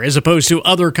particular as opposed to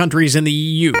other countries in the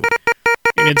EU.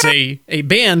 And it's a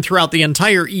ban throughout the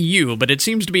entire EU, but it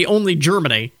seems to be only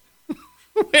Germany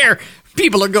where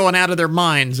people are going out of their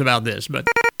minds about this. But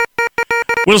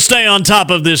we'll stay on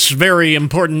top of this very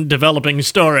important developing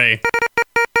story.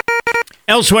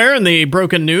 Elsewhere in the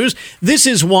broken news, this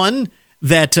is one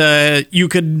that you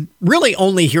could really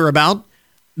only hear about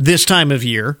this time of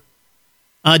year.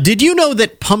 Did you know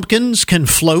that pumpkins can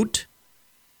float?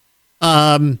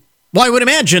 Well, I would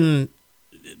imagine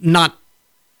not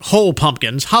whole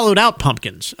pumpkins, hollowed out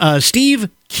pumpkins.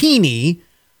 Steve Keeney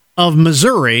of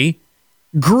Missouri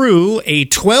grew a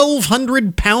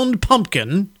 1,200-pound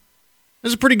pumpkin.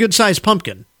 That's a pretty good-sized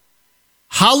pumpkin.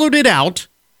 Hollowed it out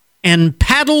and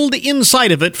paddled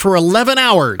inside of it for 11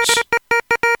 hours.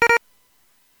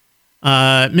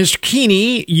 Mr.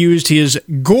 Keeney used his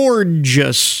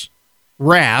gorgeous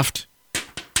raft.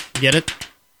 Get it?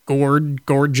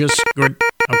 Gorgeous.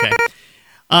 Okay.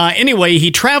 Anyway,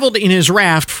 he traveled in his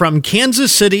raft from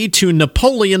Kansas City to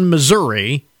Napoleon,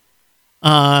 Missouri,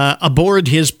 aboard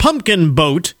his pumpkin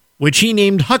boat, which he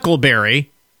named Huckleberry,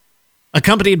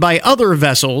 accompanied by other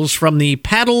vessels from the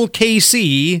Paddle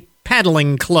KC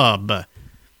Paddling Club.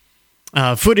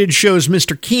 Footage shows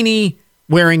Mr. Keeney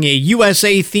wearing a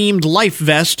USA-themed life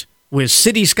vest with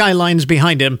city skylines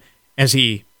behind him as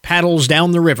he paddles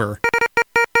down the river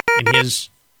in his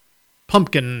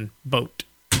pumpkin boat.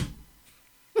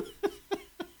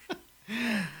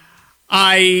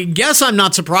 I guess I'm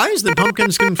not surprised that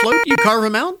pumpkins can float. You carve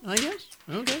them out, I guess.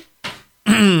 Okay.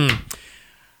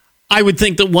 I would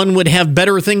think that one would have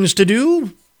better things to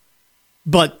do,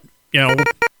 but,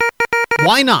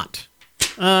 why not?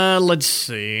 Let's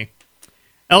see.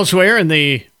 Elsewhere in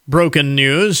the broken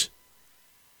news,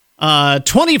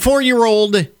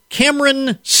 24-year-old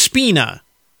Cameron Spina,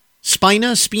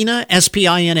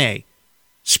 S-P-I-N-A,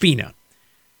 Spina.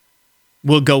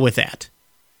 We'll go with that.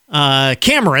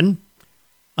 Cameron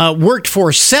worked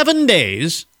for 7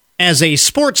 days as a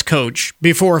sports coach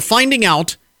before finding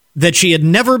out that she had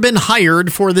never been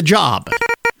hired for the job.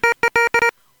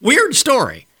 Weird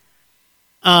story.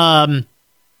 And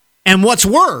what's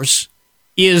worse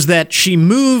is that she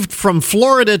moved from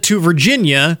Florida to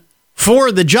Virginia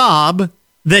for the job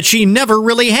that she never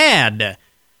really had.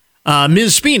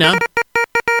 Ms. Spina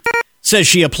says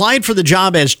she applied for the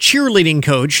job as cheerleading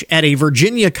coach at a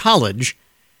Virginia college.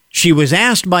 She was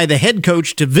asked by the head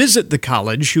coach to visit the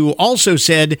college, who also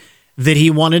said that he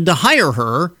wanted to hire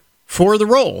her for the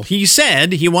role. He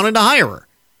said he wanted to hire her.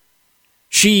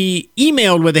 She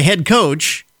emailed with the head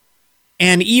coach,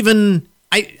 and even,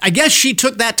 I guess she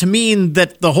took that to mean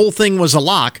that the whole thing was a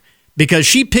lock, because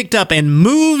she picked up and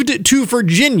moved to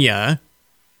Virginia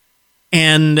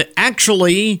and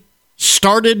actually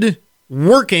started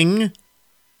working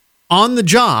on the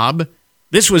job.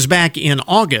 This was back in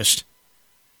August.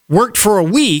 Worked for a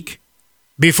week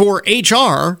before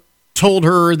HR told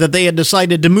her that they had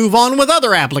decided to move on with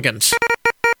other applicants.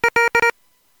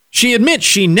 She admits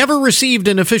she never received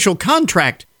an official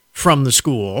contract from the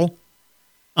school,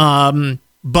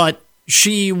 but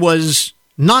she was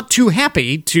not too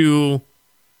happy to,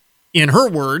 in her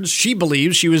words, she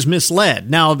believes she was misled.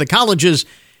 Now, the college's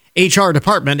HR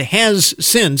department has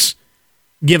since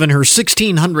given her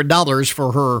 $1,600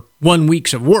 for her 1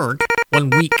 week's of work, 1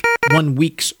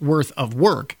 week's worth of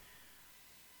work.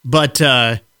 But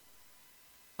I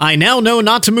now know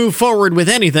not to move forward with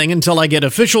anything until I get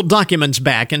official documents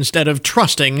back instead of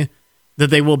trusting that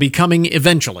they will be coming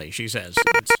eventually, she says.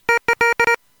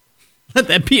 Let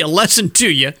that be a lesson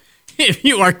to you if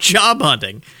you are job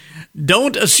hunting.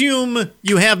 Don't assume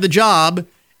you have the job,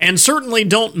 and certainly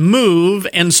don't move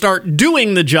and start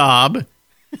doing the job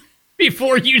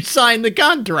before you sign the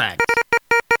contract.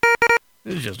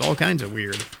 It's just all kinds of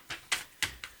weird.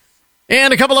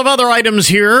 And a couple of other items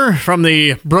here from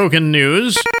the broken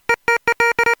news.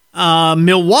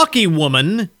 Milwaukee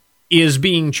woman is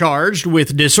being charged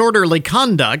with disorderly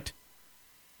conduct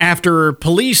after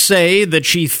police say that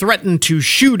she threatened to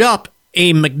shoot up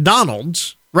a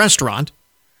McDonald's restaurant.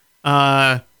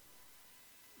 Brenita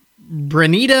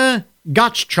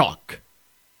Gottschalk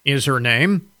is her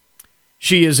name.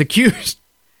 She is accused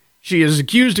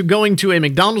of going to a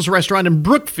McDonald's restaurant in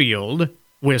Brookfield,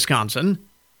 Wisconsin,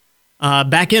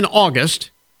 back in August,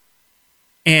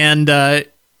 and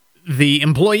the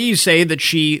employees say that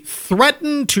she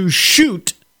threatened to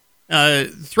shoot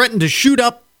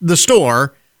up the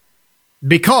store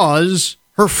because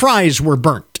her fries were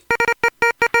burnt.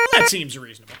 That seems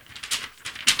reasonable.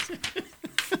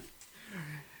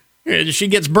 She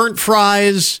gets burnt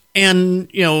fries, and,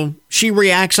 she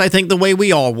reacts, I think, the way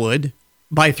we all would,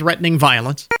 by threatening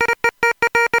violence.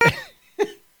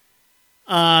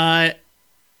 Not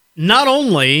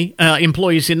only,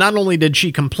 employees say, not only did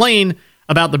she complain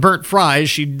about the burnt fries,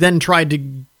 she then tried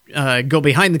to go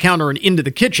behind the counter and into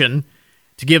the kitchen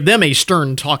to give them a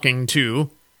stern talking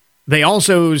to. They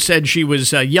also said she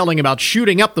was yelling about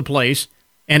shooting up the place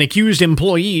and accused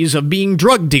employees of being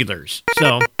drug dealers.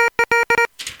 So,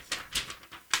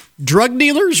 drug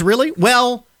dealers, really?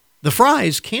 Well, the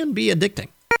fries can be addicting.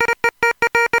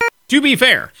 To be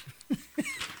fair,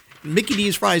 Mickey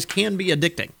D's fries can be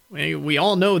addicting. We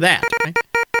all know that, right?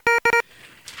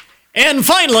 And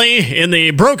finally, in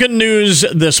the broken news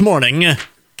this morning,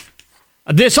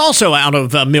 this also out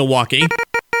of Milwaukee,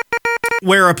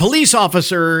 where a police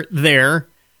officer there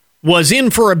was in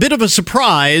for a bit of a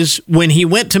surprise when he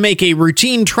went to make a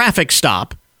routine traffic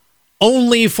stop,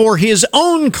 only for his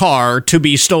own car to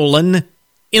be stolen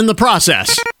in the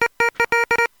process.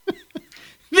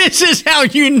 This is how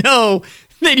you know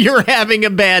that you're having a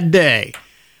bad day.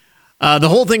 The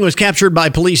whole thing was captured by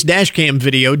police dash cam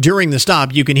video. During the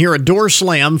stop, you can hear a door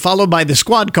slam, followed by the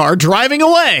squad car driving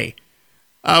away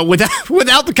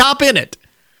without the cop in it,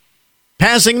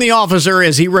 passing the officer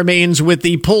as he remains with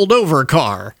the pulled over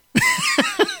car.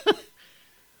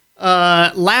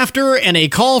 Laughter and a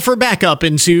call for backup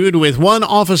ensued, with one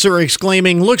officer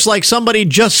exclaiming, "Looks like somebody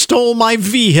just stole my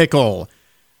vehicle."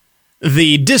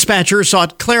 The dispatcher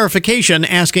sought clarification,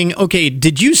 asking, "Okay,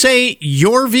 did you say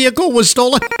your vehicle was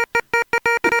stolen?"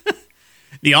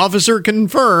 The officer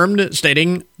confirmed,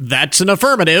 stating, "That's an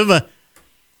affirmative."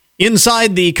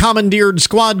 Inside the commandeered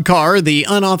squad car, the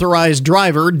unauthorized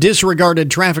driver disregarded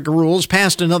traffic rules,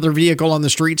 passed another vehicle on the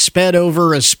street, sped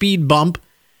over a speed bump.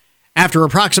 After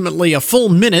approximately a full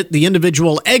minute, the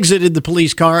individual exited the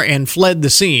police car and fled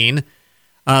the scene.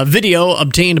 Video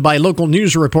obtained by local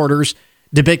news reporters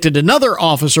depicted another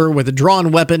officer with a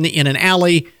drawn weapon in an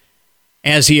alley.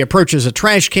 As he approaches a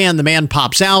trash can, the man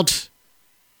pops out,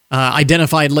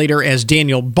 identified later as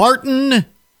Daniel Barton.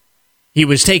 He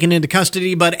was taken into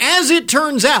custody, but as it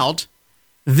turns out,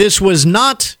 this was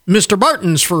not Mr.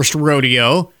 Barton's first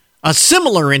rodeo. A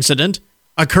similar incident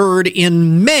occurred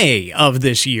in May of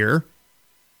this year.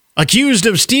 Accused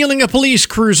of stealing a police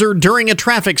cruiser during a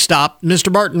traffic stop,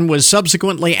 Mr. Barton was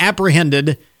subsequently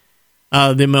apprehended.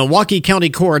 The Milwaukee County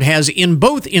Court has, in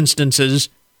both instances,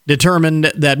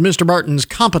 determined that Mr. Barton's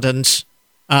competence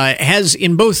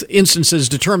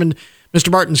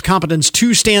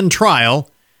to stand trial.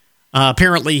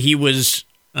 Apparently, he was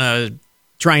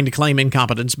trying to claim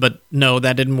incompetence, but no,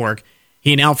 that didn't work.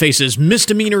 He now faces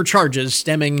misdemeanor charges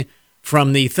stemming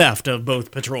from the theft of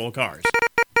both patrol cars.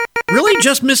 Really?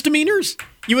 Just misdemeanors?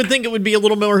 You would think it would be a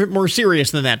little more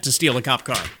serious than that to steal a cop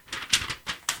car.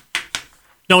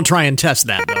 Don't try and test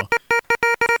that, though.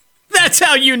 That's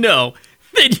how you know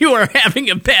that you are having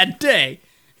a bad day.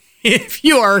 If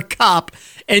you are a cop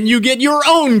and you get your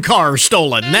own car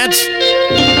stolen, that's...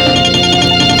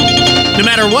 No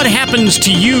matter what happens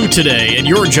to you today at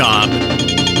your job,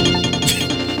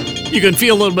 you can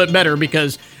feel a little bit better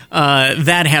because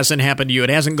that hasn't happened to you. It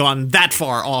hasn't gone that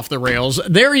far off the rails.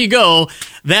 There you go.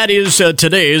 That is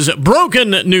today's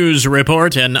Broken News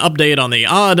Report, an update on the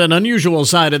odd and unusual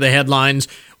side of the headlines.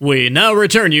 We now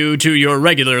return you to your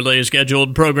regularly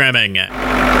scheduled programming.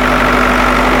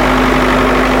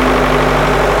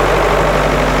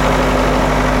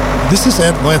 This is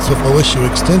Ed Lance with OSU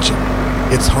Extension.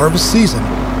 It's harvest season.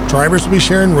 Drivers will be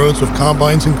sharing roads with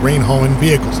combines and grain hauling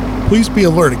vehicles. Please be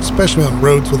alert, especially on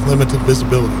roads with limited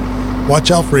visibility.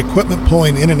 Watch out for equipment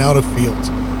pulling in and out of fields.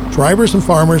 Drivers and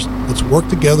farmers, let's work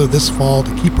together this fall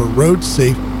to keep our roads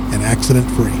safe and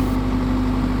accident-free.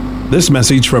 This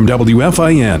message from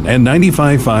WFIN and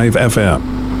 95.5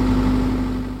 FM.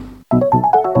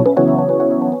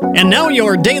 And now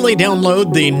your daily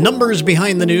download, the numbers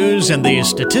behind the news and the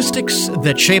statistics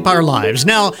that shape our lives.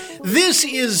 Now, this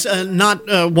is not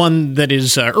one that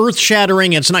is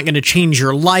earth-shattering. It's not going to change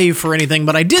your life or anything,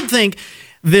 but I did think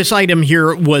this item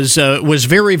here was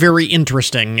very, very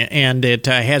interesting, and it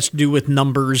has to do with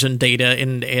numbers and data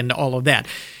and all of that.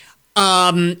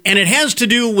 And it has to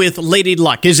do with Lady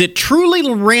Luck. Is it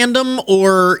truly random,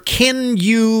 or can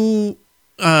you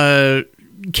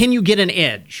get an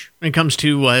edge when it comes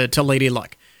to Lady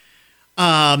Luck?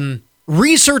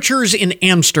 Researchers in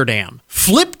Amsterdam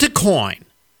flipped a coin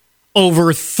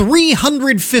over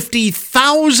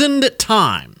 350,000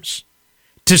 times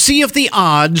to see if the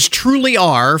odds truly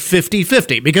are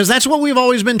 50-50, because that's what we've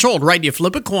always been told, right? You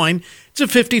flip a coin, it's a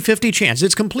 50-50 chance.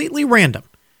 It's completely random,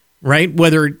 right?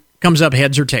 Whether it comes up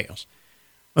heads or tails.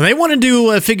 Well, they wanted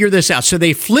to figure this out, so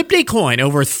they flipped a coin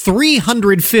over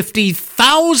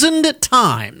 350,000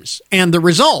 times, and the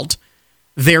result,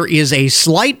 there is a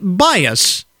slight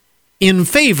bias in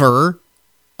favor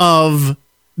of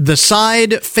the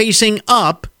side facing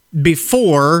up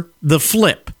before the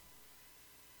flip.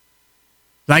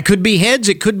 That could be heads,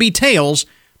 it could be tails,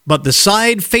 but the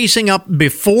side facing up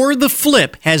before the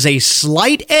flip has a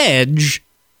slight edge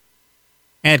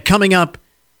at coming up.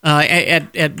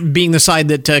 At being the side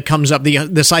that comes up,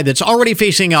 the side that's already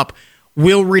facing up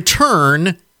will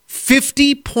return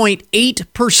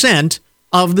 50.8%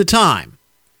 of the time.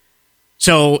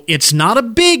 So it's not a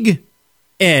big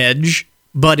edge,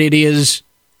 but it is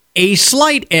a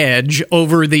slight edge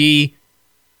over the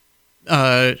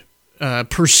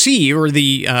perceived or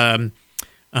the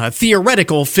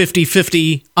theoretical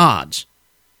 50-50 odds.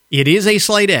 It is a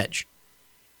slight edge.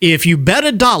 If you bet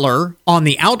 $1 on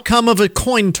the outcome of a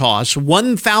coin toss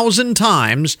 1,000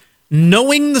 times,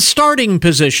 knowing the starting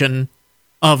position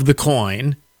of the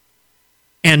coin,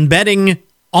 and betting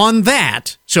on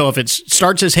that, so if it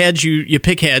starts as heads, you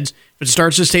pick heads. If it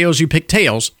starts as tails, you pick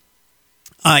tails.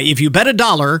 If you bet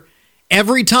 $1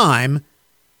 every time,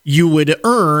 you would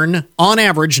earn, on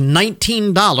average,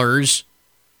 $19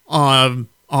 on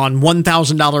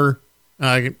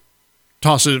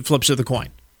 $1,000 flips of the coin.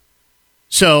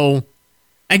 So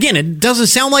Again, it doesn't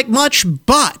sound like much,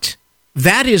 but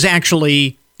that is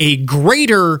actually a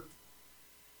greater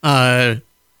a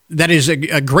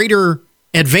greater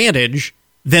advantage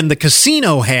than the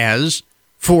casino has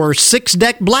for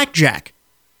 6-deck blackjack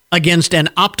against an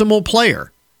optimal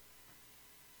player.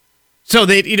 So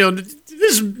they,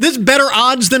 this better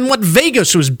odds than what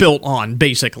Vegas was built on,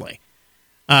 basically.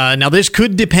 Now, this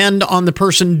could depend on the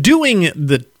person doing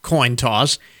the coin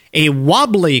toss. A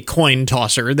wobbly coin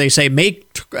tosser, they say, may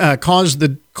cause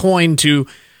the coin to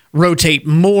rotate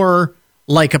more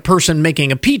like a person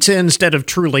making a pizza instead of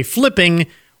truly flipping,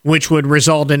 which would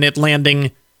result in it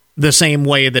landing the same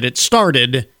way that it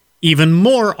started even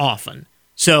more often.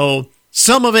 So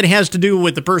some of it has to do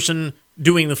with the person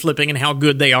doing the flipping and how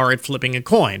good they are at flipping a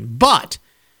coin. But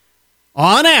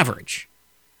on average,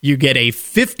 you get a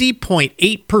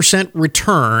 50.8%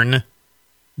 return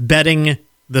betting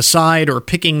the side or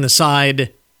picking the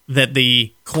side that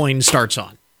the coin starts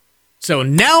on. So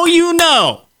now you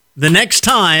know the next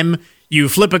time you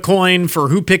flip a coin for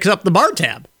who picks up the bar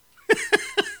tab.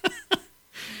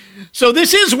 So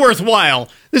this is worthwhile.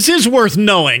 This is worth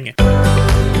knowing.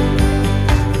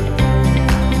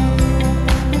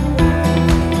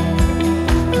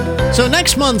 So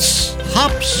next month's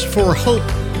Hops for Hope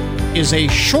is a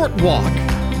short walk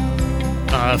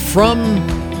from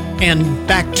and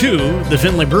back to the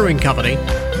Findlay Brewing Company.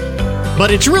 But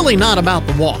it's really not about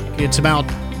the walk. It's about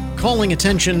calling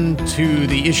attention to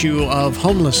the issue of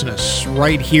homelessness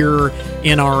right here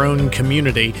in our own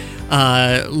community.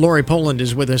 Lori Poland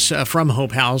is with us from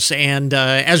Hope House. And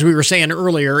as we were saying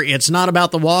earlier, it's not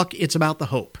about the walk, it's about the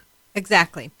hope.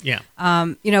 Exactly. Yeah.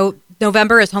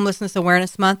 November is Homelessness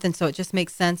Awareness Month, and so it just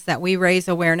makes sense that we raise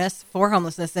awareness for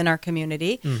homelessness in our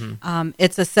community. Mm-hmm.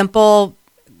 It's a simple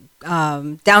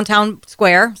downtown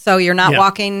square, so you're not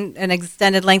walking an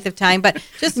extended length of time, but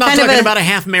just not kind talking of about a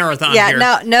half marathon. Yeah,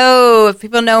 here. no. If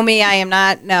people know me, I am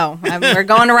not. No, we're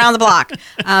going around the block,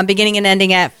 beginning and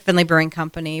ending at Findlay Brewing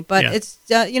Company. But it's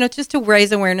just to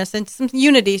raise awareness and some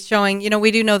unity, showing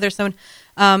we do know there's some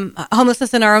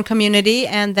homelessness in our own community,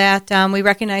 and that we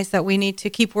recognize that we need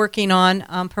to keep working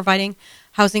on providing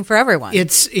housing for everyone.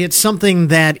 It's something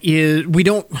that is we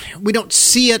don't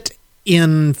see it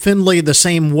in Findlay the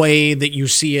same way that you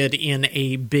see it in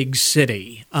a big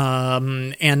city.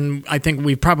 And I think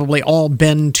we've probably all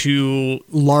been to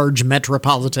large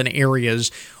metropolitan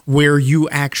areas where you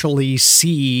actually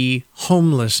see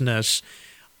homelessness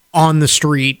on the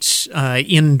streets,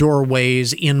 in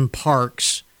doorways, in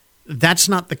parks. That's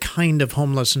not the kind of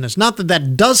homelessness. Not that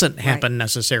that doesn't happen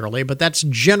necessarily, but that's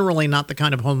generally not the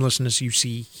kind of homelessness you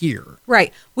see here.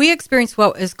 Right. We experience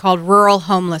what is called rural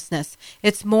homelessness.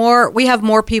 It's more, we have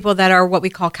more people that are what we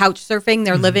call couch surfing.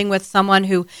 They're living with someone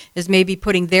who is maybe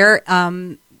putting their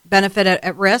benefit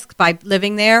at risk by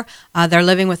living there. They're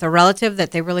living with a relative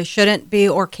that they really shouldn't be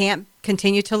or can't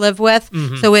continue to live with.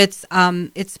 Mm-hmm. So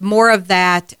it's more of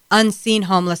that unseen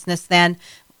homelessness than,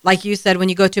 like you said, when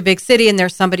you go to a big city and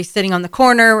there's somebody sitting on the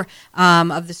corner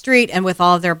of the street and with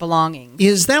all of their belongings.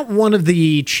 Is that one of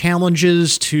the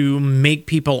challenges to make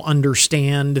people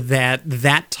understand that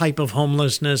that type of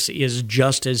homelessness is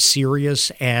just as serious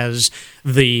as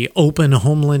the open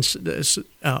homelessness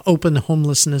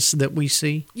that we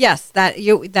see? Yes, that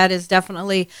is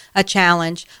definitely a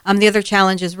challenge. The other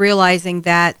challenge is realizing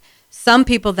that some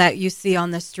people that you see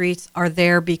on the streets are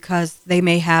there because they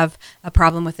may have a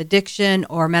problem with addiction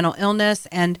or mental illness,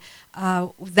 and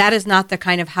that is not the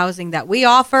kind of housing that we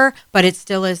offer, but it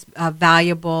still is a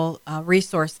valuable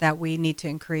resource that we need to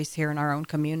increase here in our own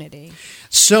community.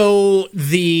 So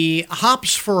the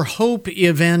Hops for Hope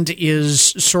event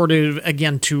is sort of,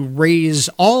 again, to raise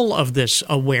all of this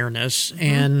awareness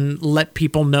and let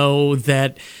people know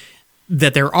that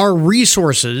there are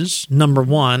resources, number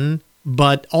one,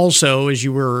 but also, as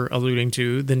you were alluding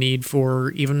to, the need for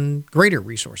even greater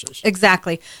resources.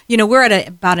 Exactly. We're at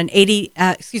about an 98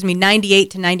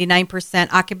 to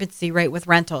 99% occupancy rate with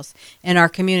rentals in our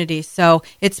community. So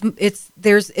it's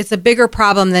a bigger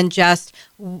problem than just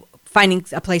finding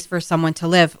a place for someone to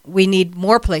live. We need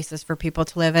more places for people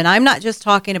to live. And I'm not just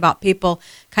talking about people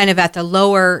kind of at the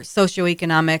lower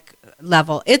socioeconomic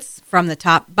level. It's from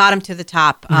the bottom to the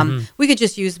top. We could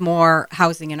just use more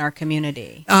housing in our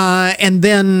community. And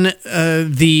then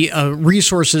the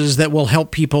resources that will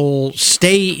help people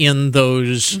stay in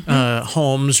those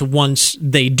homes once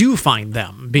they do find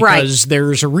them. Because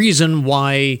there's a reason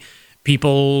why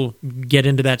people get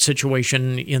into that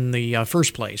situation in the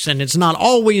first place. And it's not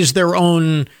always their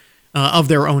own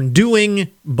doing,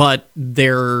 but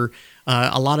they're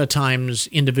a lot of times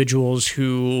individuals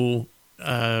who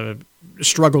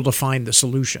struggle to find the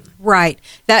solution. Right.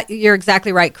 That you're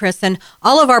exactly right, Chris. And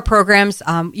all of our programs,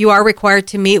 you are required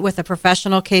to meet with a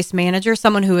professional case manager,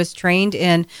 someone who is trained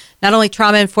in not only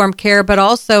trauma-informed care, but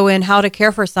also in how to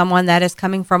care for someone that is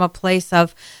coming from a place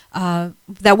of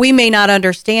that we may not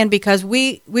understand because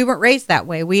we weren't raised that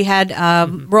way. We had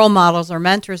role models or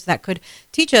mentors that could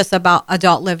teach us about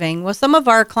adult living. Well, some of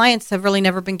our clients have really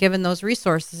never been given those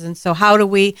resources. And so how do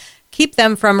we keep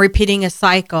them from repeating a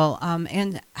cycle?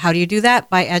 And how do you do that?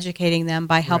 By educating them,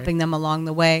 by helping them along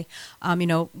the way,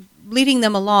 leading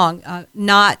them along,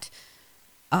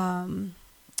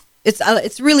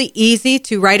 It's really easy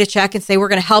to write a check and say, we're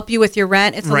going to help you with your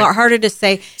rent. It's a lot harder to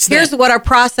say, here's what our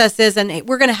process is, and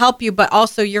we're going to help you, but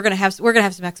also we're going to have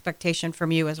some expectation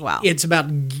from you as well. It's about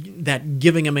that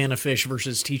giving a man a fish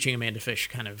versus teaching a man to fish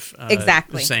kind of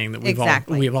saying that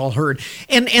we've all heard.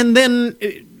 And then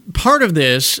part of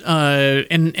this,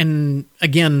 and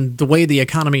again, the way the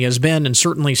economy has been, and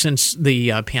certainly since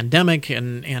the pandemic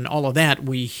and all of that,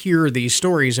 we hear these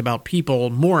stories about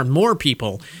people, more and more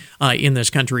people in this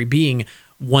country being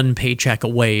one paycheck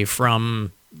away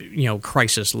from,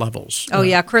 crisis levels. Oh,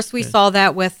 yeah, Chris, we saw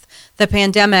that with the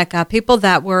pandemic. People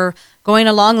that were going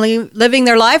along, living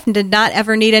their life and did not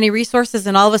ever need any resources.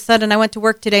 And all of a sudden, I went to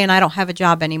work today and I don't have a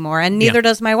job anymore. And neither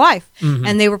does my wife. Mm-hmm.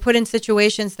 And they were put in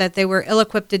situations that they were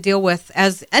ill-equipped to deal with,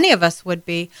 as any of us would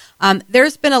be.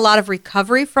 There's been a lot of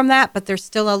recovery from that, but there's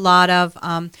still a lot of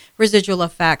residual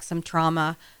effects, some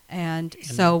trauma. And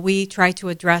so we try to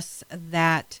address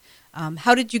that.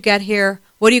 How did you get here?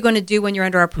 What are you going to do when you're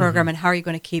under our program, and how are you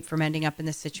going to keep from ending up in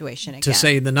this situation again? To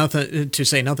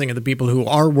say nothing of the people who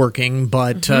are working,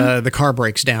 but the car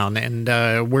breaks down, and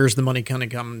where's the money going to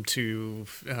come to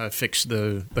fix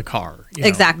the car?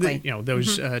 Exactly.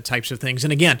 Those types of things.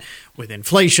 And again, with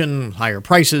inflation, higher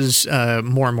prices,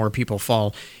 more and more people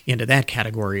fall into that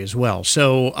category as well.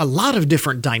 So a lot of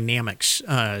different dynamics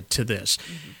to this.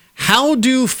 How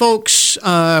do folks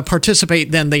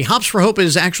participate then? The Hops for Hope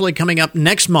is actually coming up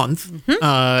next month,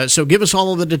 so give us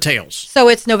all of the details. So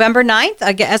it's November 9th.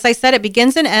 As I said, it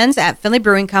begins and ends at Finley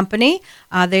Brewing Company.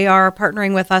 They are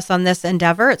partnering with us on this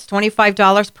endeavor. It's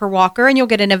 $25 per walker, and you'll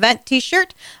get an event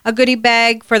T-shirt, a goodie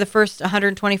bag for the first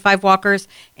 125 walkers,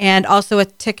 and also a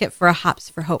ticket for a Hops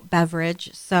for Hope beverage.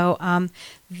 So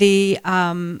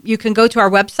you can go to our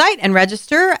website and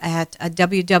register at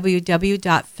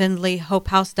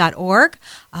www.findleyhopehouse.org.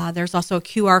 There's also a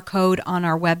QR code on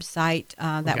our website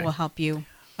that will help you.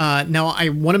 Now, I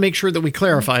want to make sure that we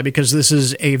clarify, because this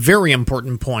is a very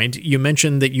important point. You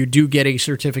mentioned that you do get a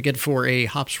certificate for a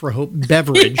Hops for Hope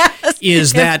beverage.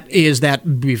 Is that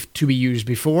to be used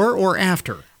before or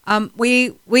after?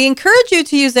 We encourage you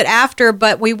to use it after,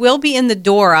 but we will be in the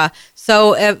DORA.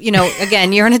 So,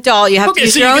 again, you're an adult. You have to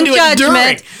use your own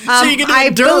judgment.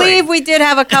 I believe we did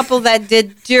have a couple that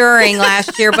did during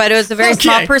last year, but it was a very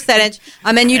small percentage.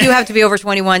 And you do have to be over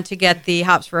 21 to get the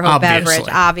Hops for Hope beverage,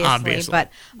 obviously. But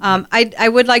I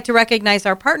would like to recognize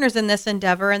our partners in this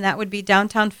endeavor, and that would be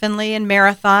Downtown Findlay and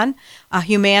Marathon,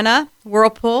 Humana,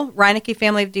 Whirlpool, Reineke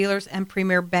Family of Dealers, and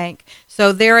Premier Bank.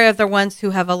 So they're the ones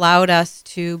who have allowed us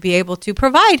to be able to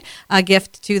provide a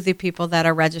gift to the people that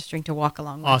are registering to walk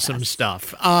along with us. Awesome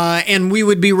stuff. And we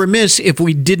would be remiss if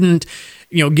we didn't,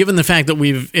 given the fact that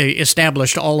we've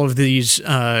established all of these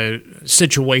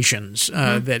situations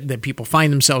that people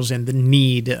find themselves in, the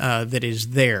need that is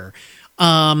there.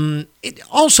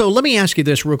 Also, let me ask you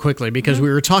this real quickly, because we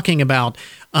were talking about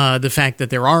the fact that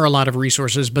there are a lot of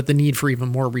resources, but the need for even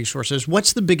more resources.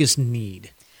 What's the biggest need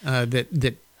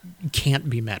that can't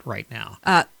be met right now?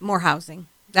 More housing.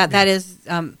 That is,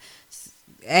 and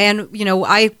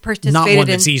I participated not one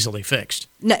that's easily fixed.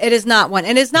 No, it is not one,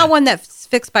 and it's not one that's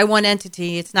fixed by one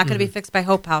entity. It's not going to be fixed by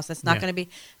Hope House. It's not going to be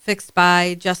fixed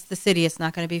by just the city. It's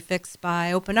not going to be fixed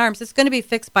by Open Arms. It's going to be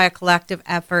fixed by a collective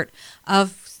effort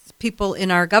of people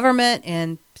in our government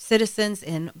and citizens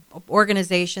in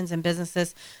organizations and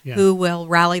businesses who will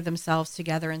rally themselves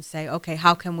together and say, okay,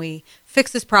 how can we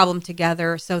fix this problem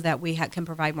together so that we can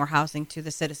provide more housing to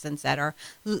the citizens that are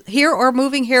here or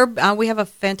moving here? We have a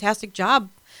fantastic job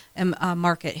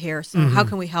market here, so how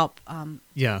can we help?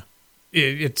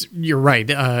 You're right.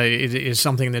 It is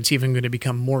something that's even going to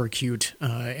become more acute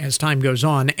as time goes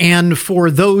on. And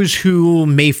for those who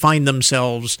may find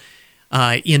themselves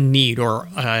in need or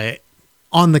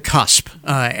on the cusp,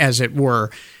 as it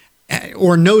were,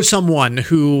 or know someone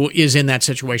who is in that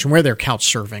situation where they're couch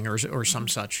surfing or some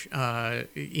such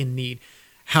in need,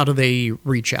 how do they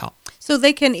reach out? So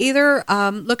they can either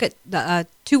look at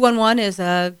 211 is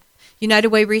United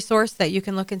Way resource that you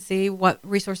can look and see what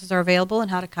resources are available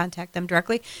and how to contact them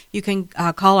directly. You can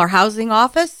call our housing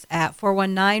office at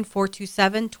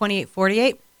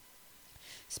 419-427-2848.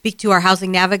 Speak to our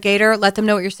housing navigator. Let them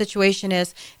know what your situation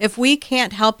is. If we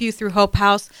can't help you through Hope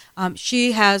House,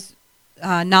 she has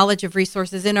knowledge of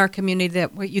resources in our community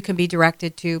that you can be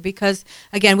directed to. Because,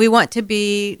 again, we want to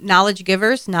be knowledge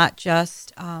givers, not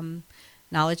just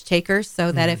knowledge takers, so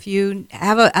that if you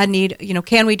have a need,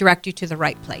 can we direct you to the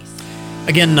right place?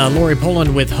 Again, Lori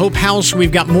Poland with Hope House.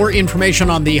 We've got more information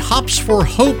on the Hops for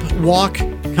Hope Walk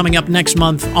coming up next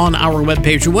month on our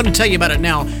webpage. We want to tell you about it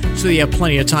now so you have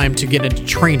plenty of time to get into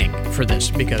training for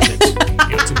this, because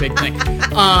it's a big thing.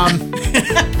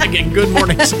 Again,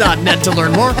 goodmornings.net to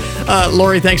learn more.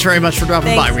 Lori, thanks very much for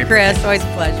dropping by. Thanks, Chris. Always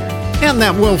a pleasure. And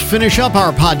that will finish up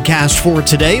our podcast for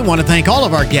today. I want to thank all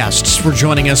of our guests for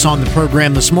joining us on the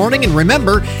program this morning. And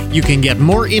remember, you can get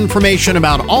more information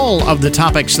about all of the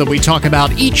topics that we talk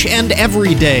about each and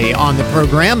every day on the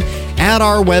program at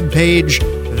our webpage.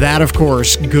 That, of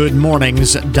course,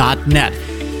 goodmornings.net.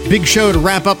 Big show to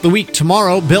wrap up the week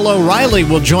tomorrow. Bill O'Reilly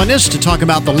will join us to talk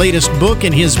about the latest book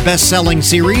in his best-selling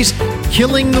series,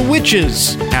 Killing the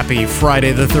Witches. Happy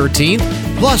Friday the 13th.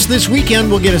 Plus, this weekend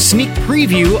we'll get a sneak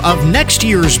preview of next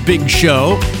year's big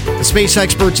show. The space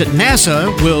experts at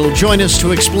NASA will join us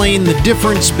to explain the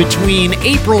difference between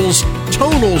April's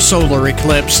total solar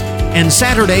eclipse and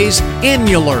Saturday's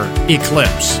annular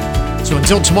eclipse. So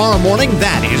until tomorrow morning,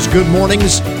 that is Good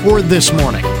Mornings for this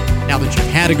morning. Now that you've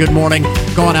had a good morning,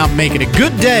 go on out and make it a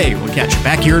good day. We'll catch you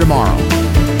back here tomorrow.